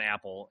tables on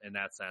Apple in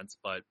that sense.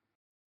 But,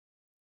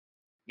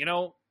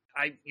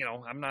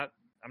 I'm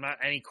not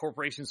any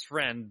corporation's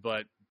friend,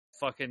 but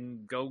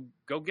fucking go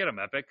get them,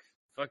 Epic.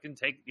 Fucking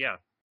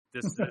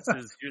this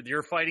is,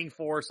 you're fighting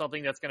for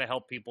something that's going to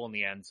help people in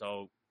the end.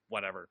 So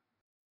whatever.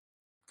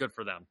 Good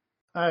for them.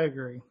 I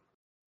agree.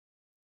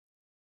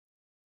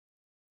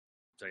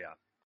 So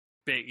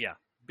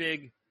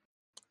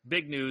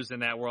big news in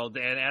that world.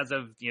 And as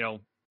of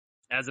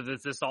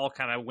this all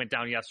kind of went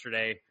down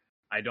yesterday.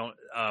 I don't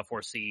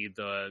foresee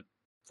the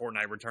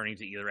Fortnite returning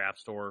to either app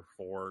store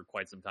for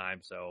quite some time.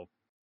 So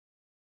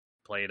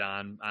play it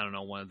on, I don't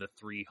know, one of the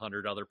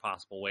 300 other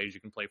possible ways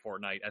you can play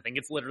Fortnite. I think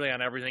it's literally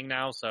on everything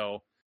now.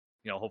 So,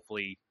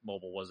 hopefully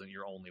mobile wasn't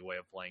your only way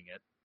of playing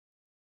it.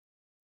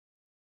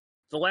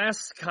 The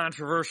last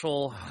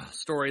controversial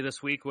story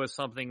this week was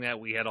something that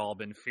we had all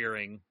been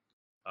fearing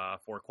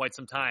for quite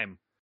some time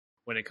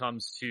when it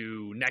comes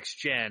to next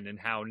gen and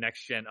how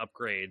next gen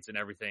upgrades and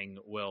everything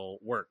will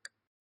work.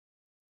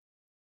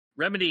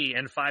 Remedy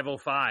and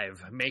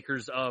 505,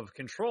 makers of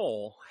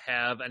Control,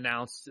 have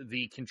announced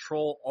the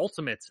Control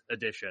Ultimate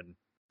Edition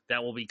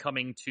that will be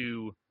coming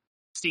to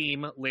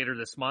Steam later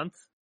this month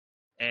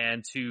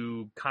and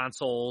to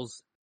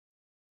consoles,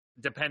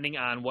 depending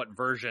on what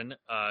version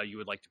you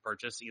would like to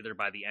purchase, either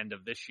by the end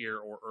of this year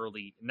or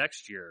early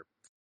next year.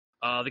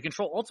 The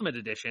Control Ultimate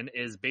Edition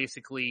is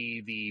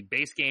basically the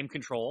base game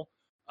Control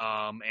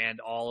and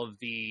all of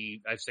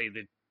the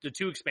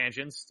two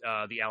expansions,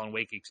 the Alan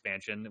Wake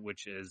expansion,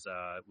 which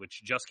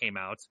just came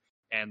out,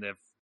 and the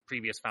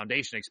previous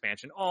Foundation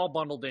expansion, all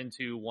bundled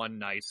into one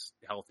nice,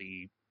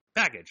 healthy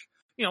package.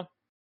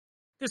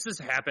 This has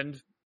happened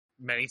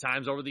many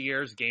times over the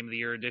years. Game of the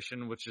Year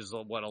edition, which is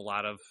what a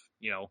lot of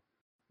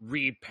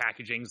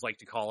repackagings, like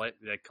to call it,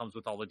 that comes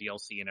with all the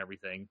DLC and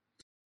everything.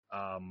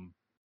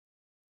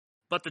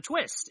 But the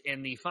twist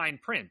in the fine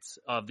print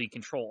of the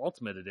Control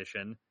Ultimate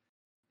Edition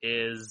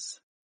is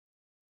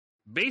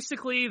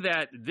basically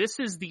that this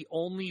is the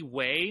only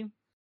way,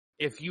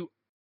 if you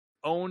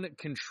own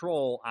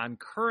Control on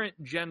current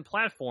gen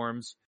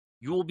platforms,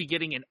 you will be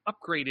getting an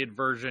upgraded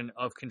version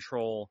of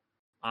Control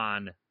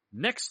on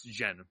next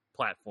gen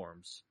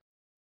platforms.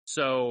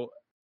 So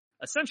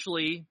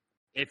essentially,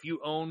 if you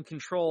own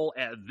Control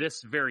at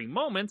this very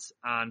moment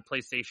on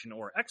PlayStation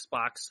or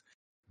Xbox,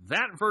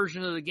 that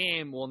version of the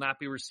game will not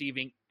be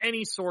receiving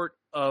any sort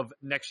of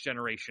next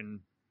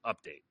generation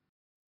update.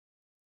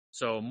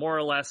 So more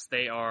or less,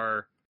 they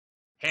are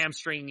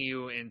hamstringing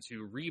you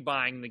into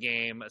rebuying the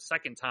game a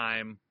second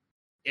time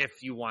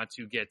if you want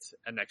to get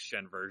a next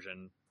gen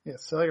version. Yeah,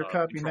 sell your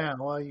copy Control now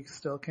while you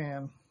still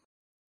can.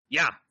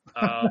 Yeah.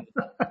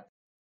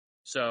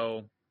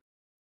 So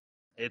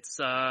it's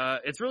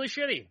really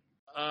shitty.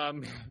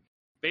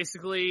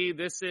 Basically,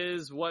 this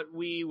is what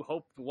we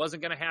hoped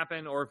wasn't going to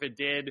happen, or if it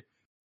did,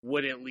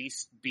 would at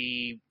least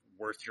be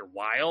worth your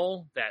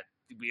while, that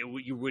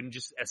you wouldn't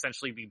just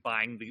essentially be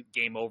buying the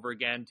game over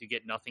again to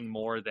get nothing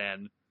more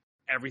than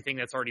everything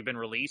that's already been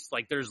released.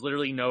 Like, there's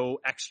literally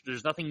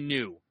there's nothing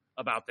new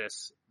about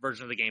this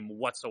version of the game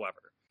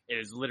whatsoever. It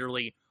is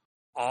literally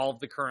all of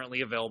the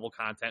currently available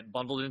content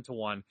bundled into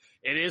one.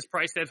 It is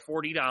priced at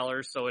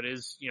 $40, so it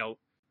is,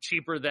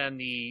 cheaper than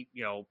the,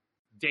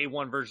 day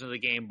one version of the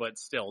game, but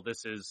still,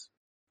 this is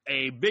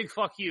a big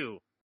fuck you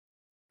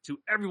to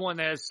everyone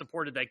that has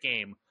supported that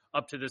game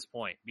up to this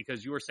point,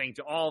 because you were saying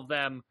to all of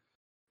them,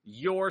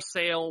 your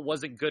sale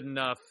wasn't good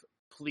enough.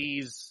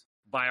 Please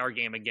buy our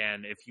game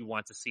again if you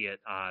want to see it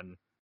on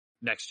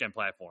next gen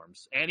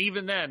platforms. And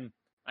even then,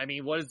 I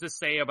mean, what does this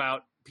say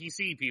about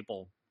PC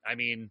people? I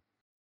mean,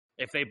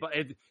 if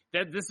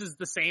this is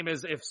the same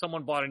as if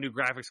someone bought a new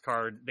graphics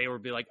card, they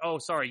would be like, "Oh,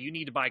 sorry, you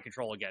need to buy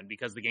Control again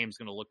because the game's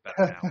going to look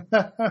better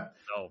now."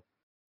 So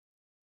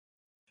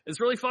it's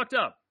really fucked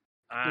up.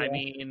 I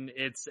mean,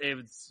 it's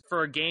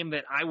for a game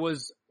that I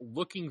was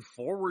looking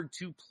forward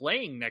to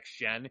playing next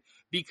gen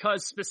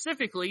because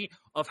specifically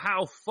of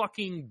how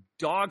fucking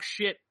dog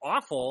shit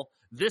awful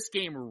this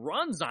game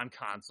runs on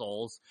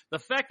consoles. The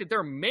fact that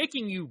they're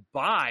making you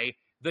buy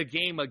the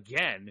game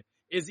again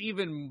is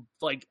even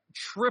like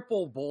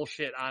triple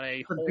bullshit on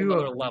a whole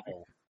other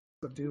level.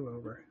 The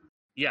do-over.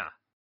 Yeah.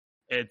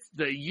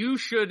 You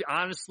should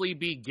honestly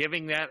be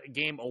giving that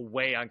game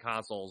away on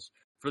consoles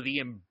for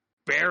the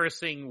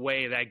embarrassing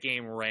way that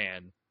game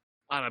ran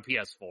on a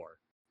PS4.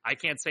 I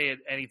can't say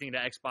anything to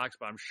Xbox,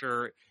 but I'm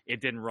sure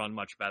it didn't run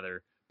much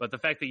better. But the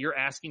fact that you're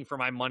asking for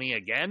my money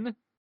again,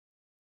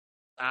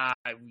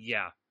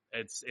 yeah,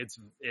 it's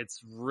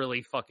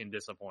really fucking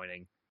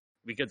disappointing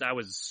because I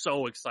was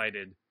so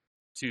excited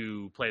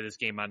to play this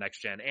game on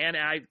next gen, and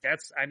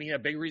a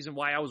big reason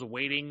why I was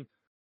waiting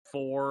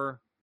for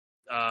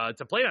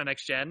to play it on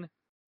next gen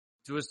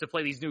was to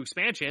play these new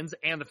expansions,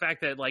 and the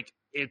fact that like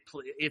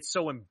it's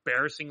so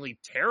embarrassingly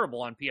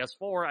terrible on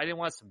PS4, I didn't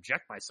want to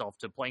subject myself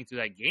to playing through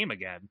that game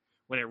again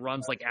when it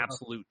runs like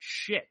absolute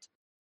shit.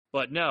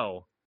 But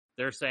no,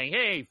 they're saying,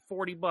 hey,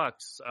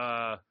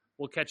 $40,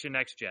 we'll catch you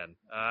next gen.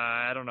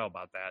 I don't know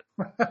about that.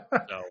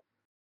 So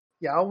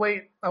yeah, I'll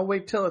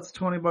wait till it's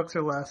 $20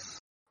 or less.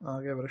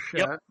 I'll give it a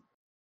shot.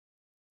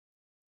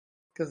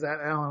 Because that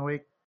Alan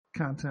Wake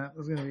content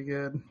is going to be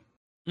good.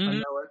 Mm-hmm. I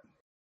know it.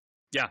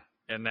 Yeah,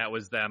 and that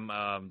was them.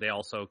 They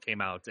also came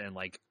out and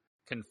like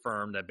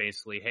confirmed that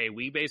basically, hey,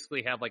 we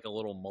basically have like a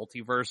little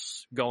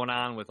multiverse going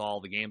on with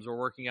all the games we're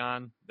working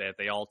on, that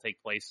they all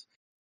take place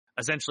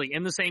essentially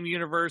in the same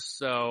universe.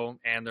 So,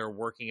 and they're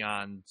working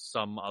on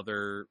some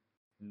other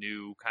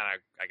new kind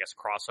of, I guess,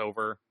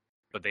 crossover,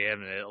 but they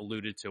haven't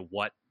alluded to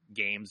what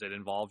games it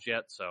involves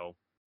yet. So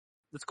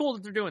it's cool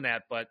that they're doing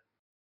that, but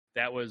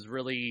that was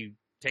really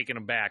taken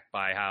aback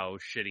by how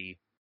shitty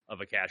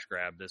of a cash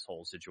grab this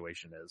whole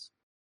situation is.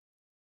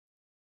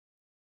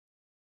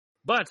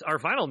 But our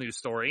final news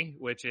story,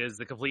 which is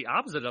the complete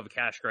opposite of a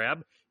cash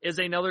grab, is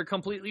another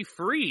completely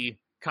free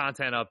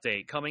content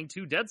update coming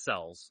to Dead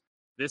Cells.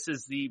 This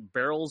is the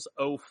Barrels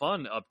O'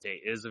 Fun update.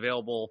 It is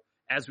available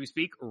as we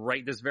speak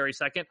right this very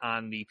second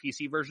on the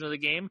PC version of the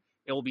game.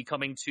 It will be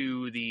coming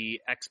to the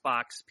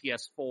Xbox,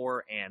 PS4,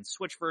 and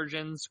Switch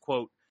versions,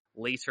 quote,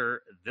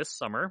 later this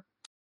summer.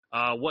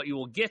 What you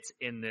will get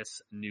in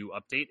this new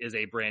update is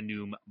a brand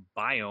new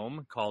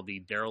biome called the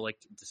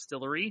Derelict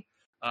Distillery.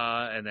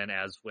 And then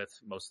as with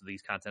most of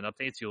these content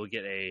updates, you will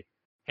get a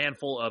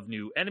handful of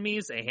new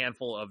enemies, a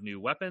handful of new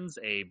weapons,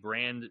 a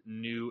brand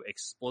new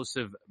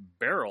explosive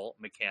barrel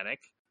mechanic,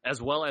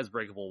 as well as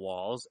breakable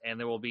walls, and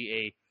there will be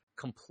a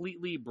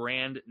completely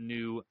brand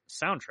new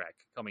soundtrack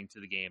coming to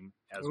the game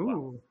as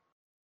well.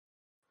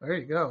 There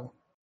you go.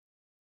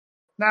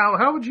 Now,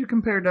 how would you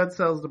compare Dead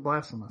Cells to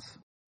Blasphemous?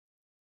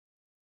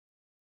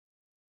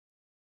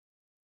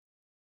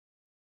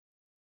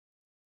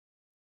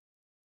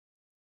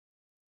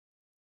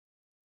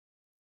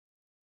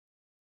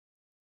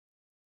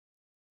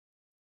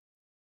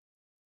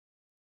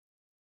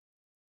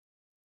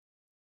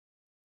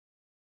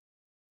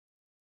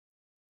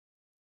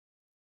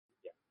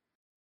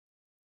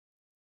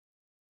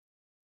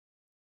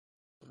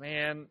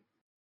 man,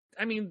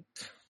 I mean,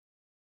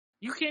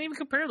 you can't even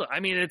compare them. I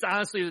mean, it's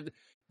honestly,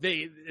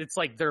 it's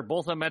like they're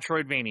both a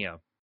Metroidvania.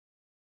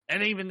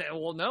 And even,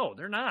 well, no,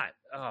 they're not.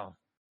 Oh.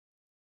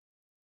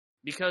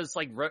 Because,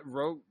 like,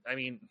 I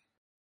mean,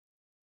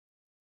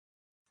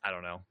 I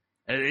don't know.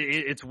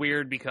 It's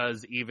weird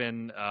because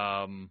even,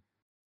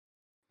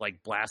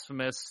 like,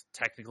 Blasphemous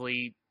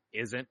technically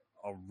isn't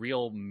a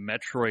real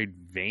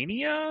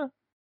Metroidvania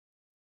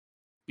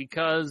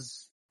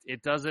because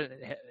it doesn't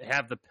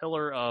have the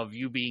pillar of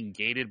you being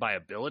gated by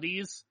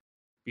abilities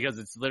because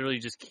it's literally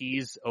just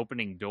keys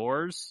opening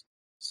doors.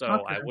 So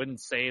I wouldn't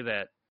say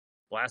that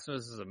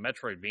Blasphemous is a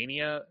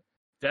Metroidvania.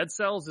 Dead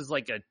Cells is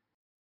like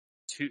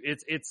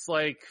it's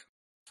like,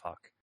 fuck.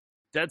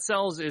 Dead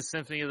Cells is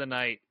Symphony of the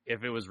Night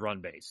if it was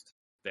run based.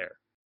 There.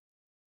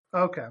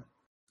 Okay.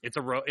 It's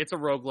a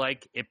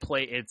roguelike.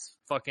 It's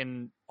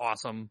fucking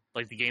awesome.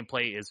 Like the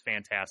gameplay is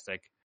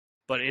fantastic.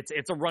 But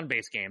it's a run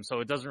based game,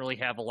 so it doesn't really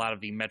have a lot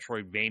of the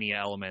Metroidvania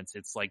elements.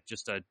 It's like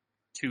just a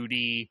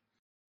 2D,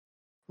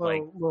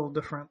 little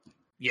different.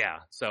 Yeah,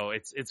 so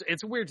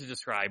it's weird to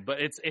describe,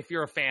 but it's, if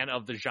you're a fan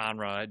of the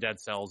genre, Dead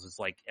Cells is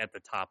like at the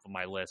top of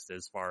my list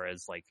as far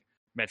as like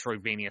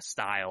Metroidvania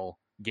style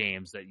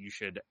games that you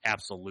should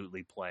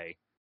absolutely play.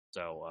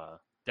 So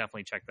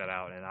definitely check that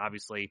out. And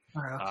obviously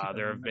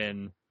there have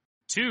been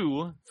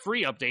 2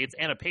 free updates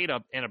and a paid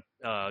up and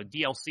a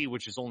DLC,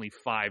 which is only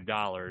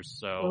 $5.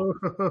 So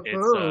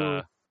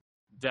it's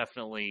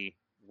definitely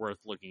worth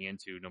looking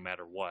into no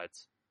matter what.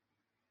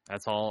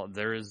 That's all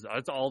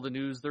the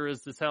news there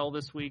is to tell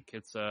this week.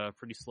 It's a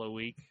pretty slow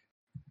week.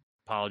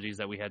 Apologies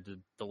that we had to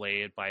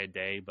delay it by a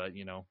day, but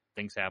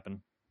things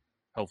happen.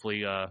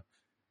 Hopefully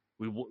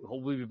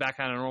we'll be back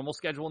on a normal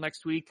schedule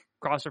next week.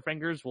 Cross our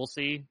fingers. We'll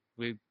see.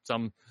 We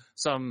some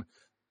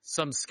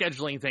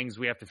scheduling things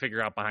we have to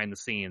figure out behind the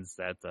scenes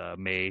that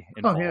may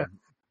involve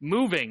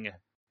moving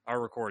our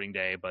recording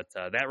day, but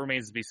that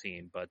remains to be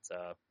seen. But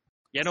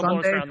no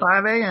bonus Sunday, round.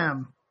 5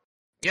 a.m.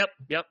 Yep.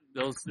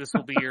 This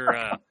will be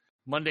your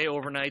Monday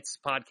Overnights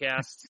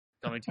podcast,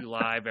 coming to you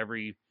live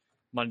every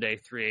Monday,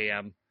 3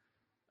 a.m.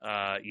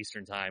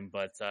 Eastern time.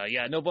 But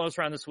no bonus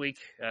round this week.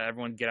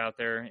 Everyone get out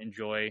there,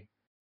 enjoy.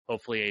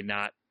 Hopefully a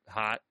not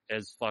hot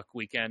as fuck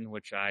weekend,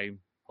 which I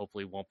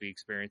hopefully won't be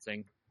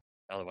experiencing.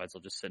 Otherwise,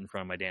 I'll just sit in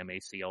front of my damn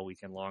AC all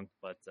weekend long.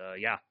 But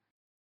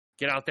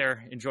get out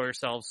there, enjoy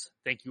yourselves.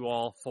 Thank you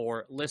all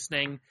for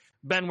listening.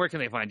 Ben, where can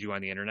they find you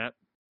on the internet?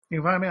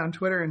 You can find me on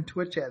Twitter and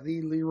Twitch at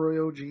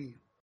TheLeroyOG.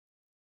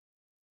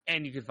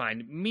 And you can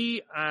find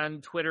me on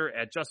Twitter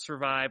at Just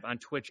Survive, on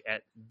Twitch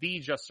at The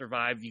Just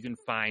Survive. You can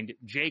find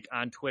Jake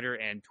on Twitter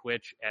and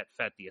Twitch at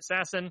Fet the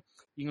Assassin.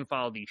 You can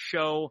follow the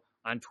show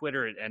on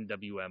Twitter at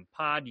NWM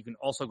Pod. You can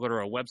also go to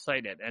our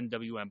website at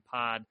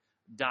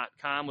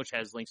nwmpod.com, which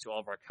has links to all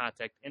of our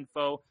contact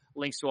info,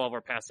 links to all of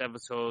our past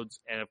episodes,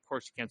 and of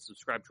course you can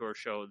subscribe to our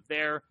show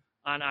there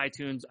on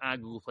iTunes, on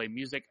Google Play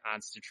Music,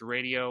 on Stitcher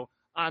Radio,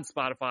 on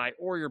Spotify,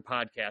 or your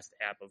podcast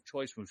app of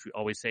choice, which we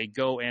always say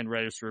go and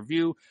write us a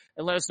review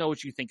and let us know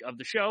what you think of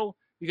the show,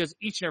 because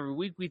each and every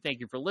week we thank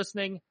you for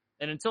listening.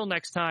 And until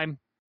next time,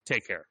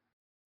 take care.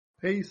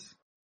 Peace.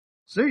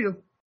 See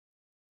you.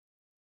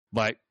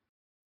 Bye.